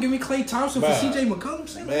 y'all can give me Klay Thompson for Bruh. CJ McCollum?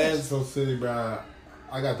 Say Man, less. so silly, bro.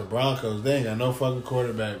 I got the Broncos. They ain't got no fucking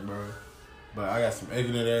quarterback, bro. But I got some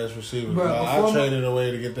ignorant ass receivers. Bruh, Bro. I before traded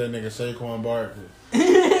away to get that nigga Saquon Barkley.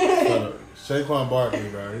 Saquon Barkley,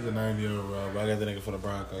 bro. He's a 90-year-old, bro. But I got the nigga for the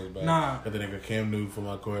Broncos, bro. Nah. Got the nigga Cam Newton for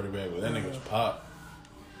my quarterback. But that nigga's pop.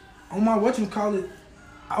 On my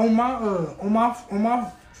on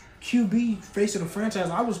my QB face of the franchise,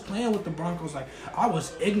 I was playing with the Broncos. Like, I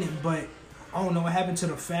was ignorant, but I don't know what happened to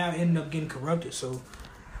the file. Ended up getting corrupted. So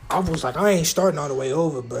I was like, I ain't starting all the way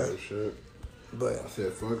over, but Shit. but I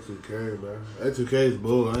said, fuck 2K, bro. That 2K is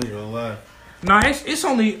bull. I ain't gonna lie. nah, it's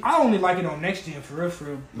only I only like it on next gen for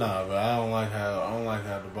real. Nah, but I don't like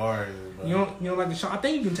how the bar is, bro. You don't like the shot. I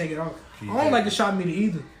think you can take it off. Can you I don't take like it? the shot meter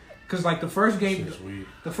either, cause like the first game Shit's weak.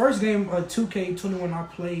 of 2K21 I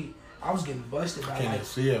played, I was getting busted by Can't like even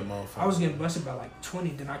see that motherfucker. I was getting busted by like 20.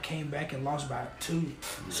 Then I came back and lost by 2.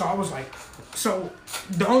 So I was like, so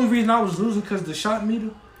the only reason I was losing because the shot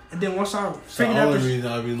meter. And then once I figured out the only the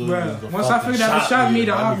reason I be losing Bruh, is the once I fucking figured out the shot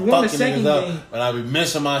meter, I be won the fucking second niggas up, game. But I be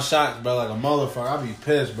missing my shots, bro, like a motherfucker. I be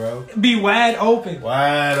pissed, bro. be wide open,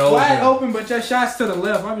 Wide open. wide open, but your shots to the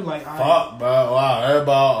left. I be like, all right. Fuck, bro. Wow,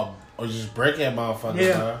 everybody or just break that motherfucker,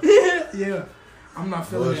 Yeah, bro. yeah. I'm not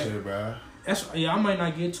feeling that. Bullshit, bro. That's I might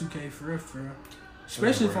not get 2K for real.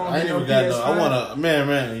 Especially if I I don't ain't get no even got PS5. no. I wanna,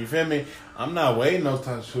 man. You feel me? I'm not waiting no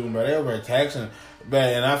time soon, bro. They over there taxing,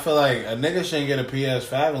 but and I feel like a nigga shouldn't get a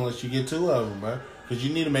PS5 unless you get 2 of them, bro. Cause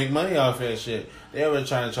you need to make money off that shit. They over there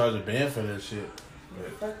trying to charge a band for that shit.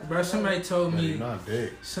 Bro, somebody told Man, me. you not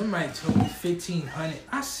dick. Somebody told me 1,500.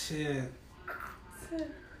 I said,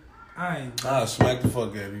 alright, bro. I'll smack the fuck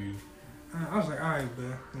out of you. I was like, alright,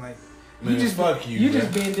 bro. Like, Man, fuck you, You bro.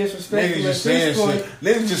 just being disrespectful Niggas at just saying this point. shit.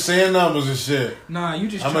 Niggas just saying numbers and shit. Nah, you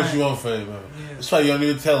just How trying. much you want for it, bro? Yeah. That's why you don't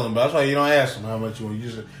even tell them, bro. That's why you don't ask them how much you want.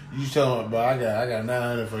 You just tell them, bro. I got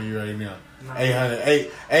 900 for you right now. Nah.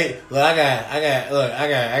 800. Look, I got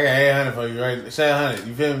 800 for you right. 700.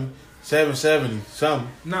 You feel me? 770 something.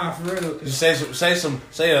 Nah, for real though. Just 'cause-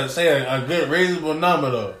 say a good reasonable number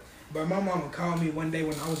though. But my mama called me one day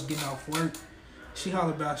when I was getting off work. She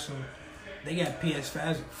hollered about they got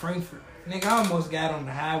PS5s in Frankfurt. Nigga, I almost got on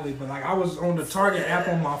the highway, but like I was on the Target app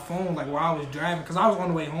on my phone, like while I was driving, cause I was on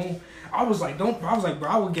the way home. I was like, bro,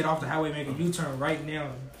 I would get off the highway, make a U-turn right now,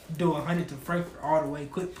 do 100 to Frankfurt all the way,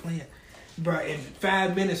 quit playing. bro. In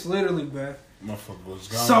 5 minutes, literally, bro. Motherfucker was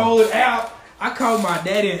gone. Sold out. I called my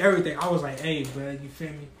daddy and everything. I was like, hey, bro, you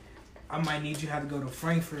feel me? I might need you to have to go to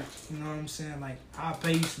Frankfurt. You know what I'm saying? Like, I'll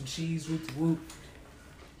pay you some cheese, whoop the whoop.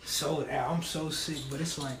 Sold out. I'm so sick, but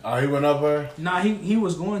it's like. Oh, he went up there? Nah, he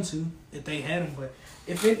was going to if they had him, but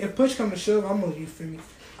if push come to shove, I'm gonna, you feel me?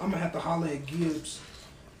 I'm gonna have to holler at Gibbs,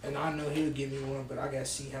 and I know he'll give me one, but I gotta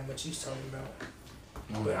see how much he's talking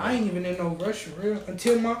about. But I ain't even in no rush for real.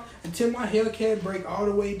 Until my Hellcat break all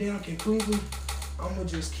the way down completely, I'm gonna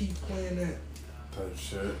just keep playing that. Type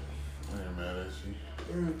shit. I ain't mad at you.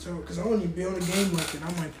 Real talk, cause I only be on the game like it.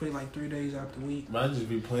 I might play like 3 days out the week. I just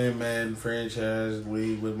be playing Madden franchise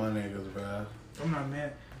league with my niggas, bro. I'm not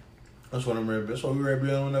mad. That's what I'm ready. That's what we ready to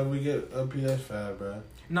be on whenever we get a PS5, bro.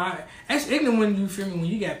 Nah, that's ignorant when you feel me. When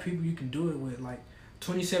you got people you can do it with, like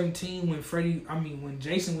 2017 when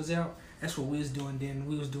Jason was out. That's what we was doing then.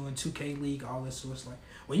 We was doing 2K League, all that. So it's like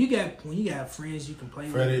when you got friends you can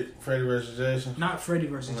play with. Freddy versus Jason. Not Freddy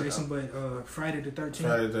versus Jason, but Friday the 13th.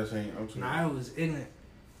 Friday the 13th. Nah, it was ignorant.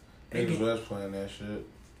 Niggas was playing that shit.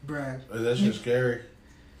 Bruh. Is that shit scary?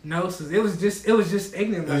 No, so it was just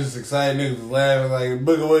ignorant. It was just exciting. Niggas was laughing like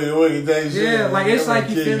boogie woogie type shit. Yeah, like it's like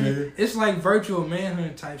you feel me. It's like virtual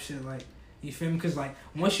manhunt type shit. Like you feel me? Because like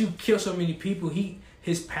once you kill so many people,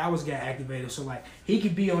 his powers got activated. So like he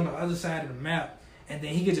could be on the other side of the map, and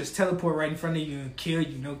then he could just teleport right in front of you and kill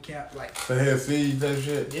you. No cap. Like so he'll see you type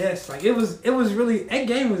shit. Yes, like it was really that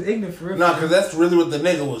game was ignorant for real. Nah, cause that's really what the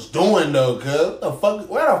nigga was doing though. Cause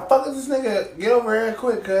where the fuck is this nigga? Get over here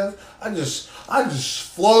quick, cuz I just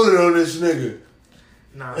floated on this nigga.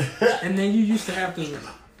 Nah, and then you used to have to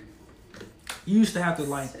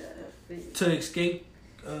like to escape,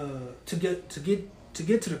 to get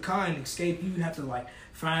to the car and escape. You have to like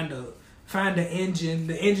find the engine.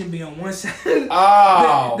 The engine be on one side.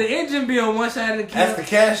 Oh, the engine be on one side of the car. That's the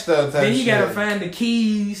cash stuff. Then you gotta find the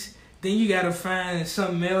keys. Then you gotta find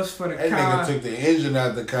something else for the car. That nigga took the engine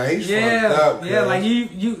out the car. He's fucked up. Yeah, like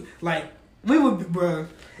you like we would be, bro.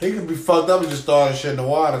 He could be fucked up and just throwing shit in the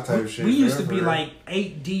water type shit. We used to be like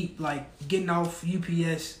 8 deep, like getting off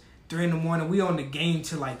UPS 3 in the morning. We on the game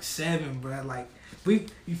till like 7, bro. Like you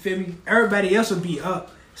feel me? Everybody else would be up.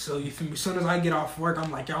 So you feel me? As soon as I get off work, I'm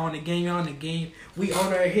like, y'all on the game, y'all on the game. We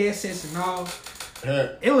on our headsets and all.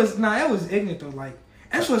 Yeah. It was ignorant though. Like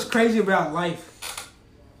that's what's crazy about life.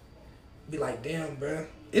 Be like, damn, bro.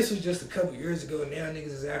 This was just a couple years ago. Now niggas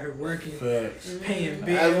is out here working, paying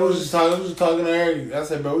bills. I was just talking to her. I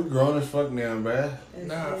said, bro, we grown as fuck now, bro.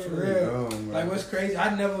 Nah, for real. Like what's crazy? I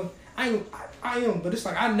am, but it's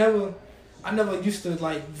like I never used to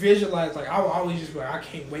like visualize. Like I would always just be like, I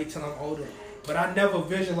can't wait till I'm older. But I never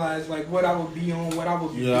visualized like what I would be on, what I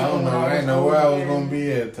would be doing. I don't know. I didn't know where I was gonna be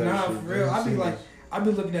at. Nah, for real. I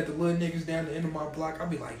be looking at the little niggas down the end of my block. I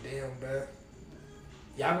be like, damn, bro.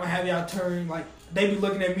 Y'all gonna have y'all turn like they be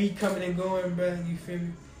looking at me coming and going, bro. You feel me?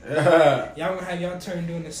 Yeah. Y'all gonna have y'all turn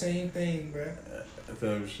doing the same thing, bro.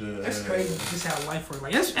 That's crazy. Just how life works.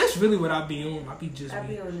 Like that's really what I be on. I be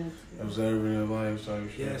on that. Observing your life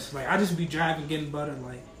type shit. Yes, like I just be driving, getting butter.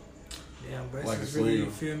 Like, damn, bro. Like it's really, you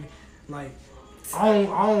feel me? Like I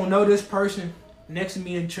don't know this person next to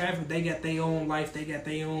me in traffic. They got their own life. They got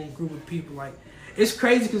their own group of people. Like it's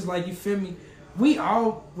crazy because like you feel me. We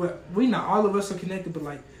not all of us are connected, but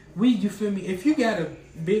like you feel me? If you got a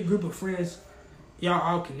big group of friends, y'all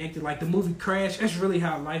all connected. Like the movie Crash, that's really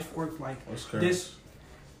how life works. Like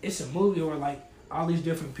it's a movie or like all these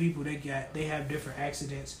different people they have different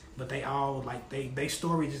accidents, but they all like they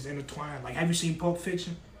stories is intertwined. Like have you seen Pulp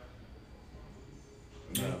Fiction?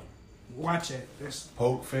 No. Watch it. That's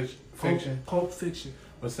Pulp Fiction. Pulp Fiction.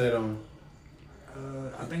 What's that on?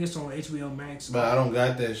 I think it's on HBO Max. But I don't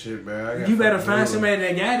got that shit, bro. You better find somebody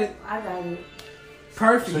that got it. I got it.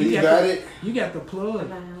 Perfect. So you got it? You got the plug. In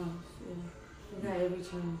my house. Yeah. I got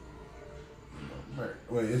everything.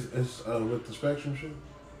 Wait, it's with the Spectrum shit?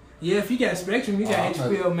 Yeah, if you got Spectrum, you got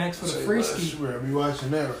HBO Max for the free ski. I be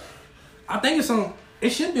watching that. I think it's on. It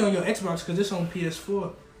should be on your Xbox because it's on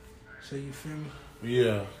PS4. So you feel me?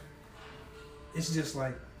 Yeah. It's just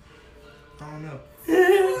like I don't know.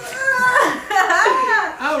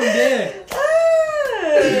 I'm dead.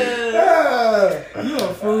 You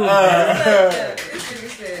a fool, man.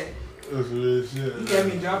 That's real shit. You got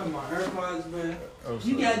me dropping my AirPods, man.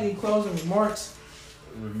 You got any closing remarks?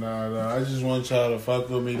 Nah, I just want y'all to fuck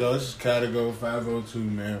with me, though. This is Catago 502,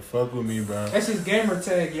 man. Fuck with me, bro. That's his gamer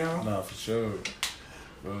tag, y'all. Nah, for sure.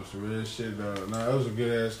 Bro, it's real shit, though. Nah, that was a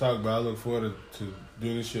good ass talk, but I look forward to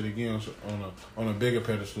doing this shit again on a bigger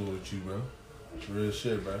pedestal with you, bro. Real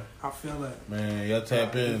shit, bro. I feel that. Man, y'all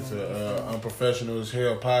tap into Unprofessional as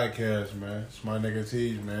Hell podcast, man. It's my nigga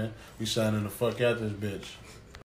T's, man. We signing the fuck out this bitch.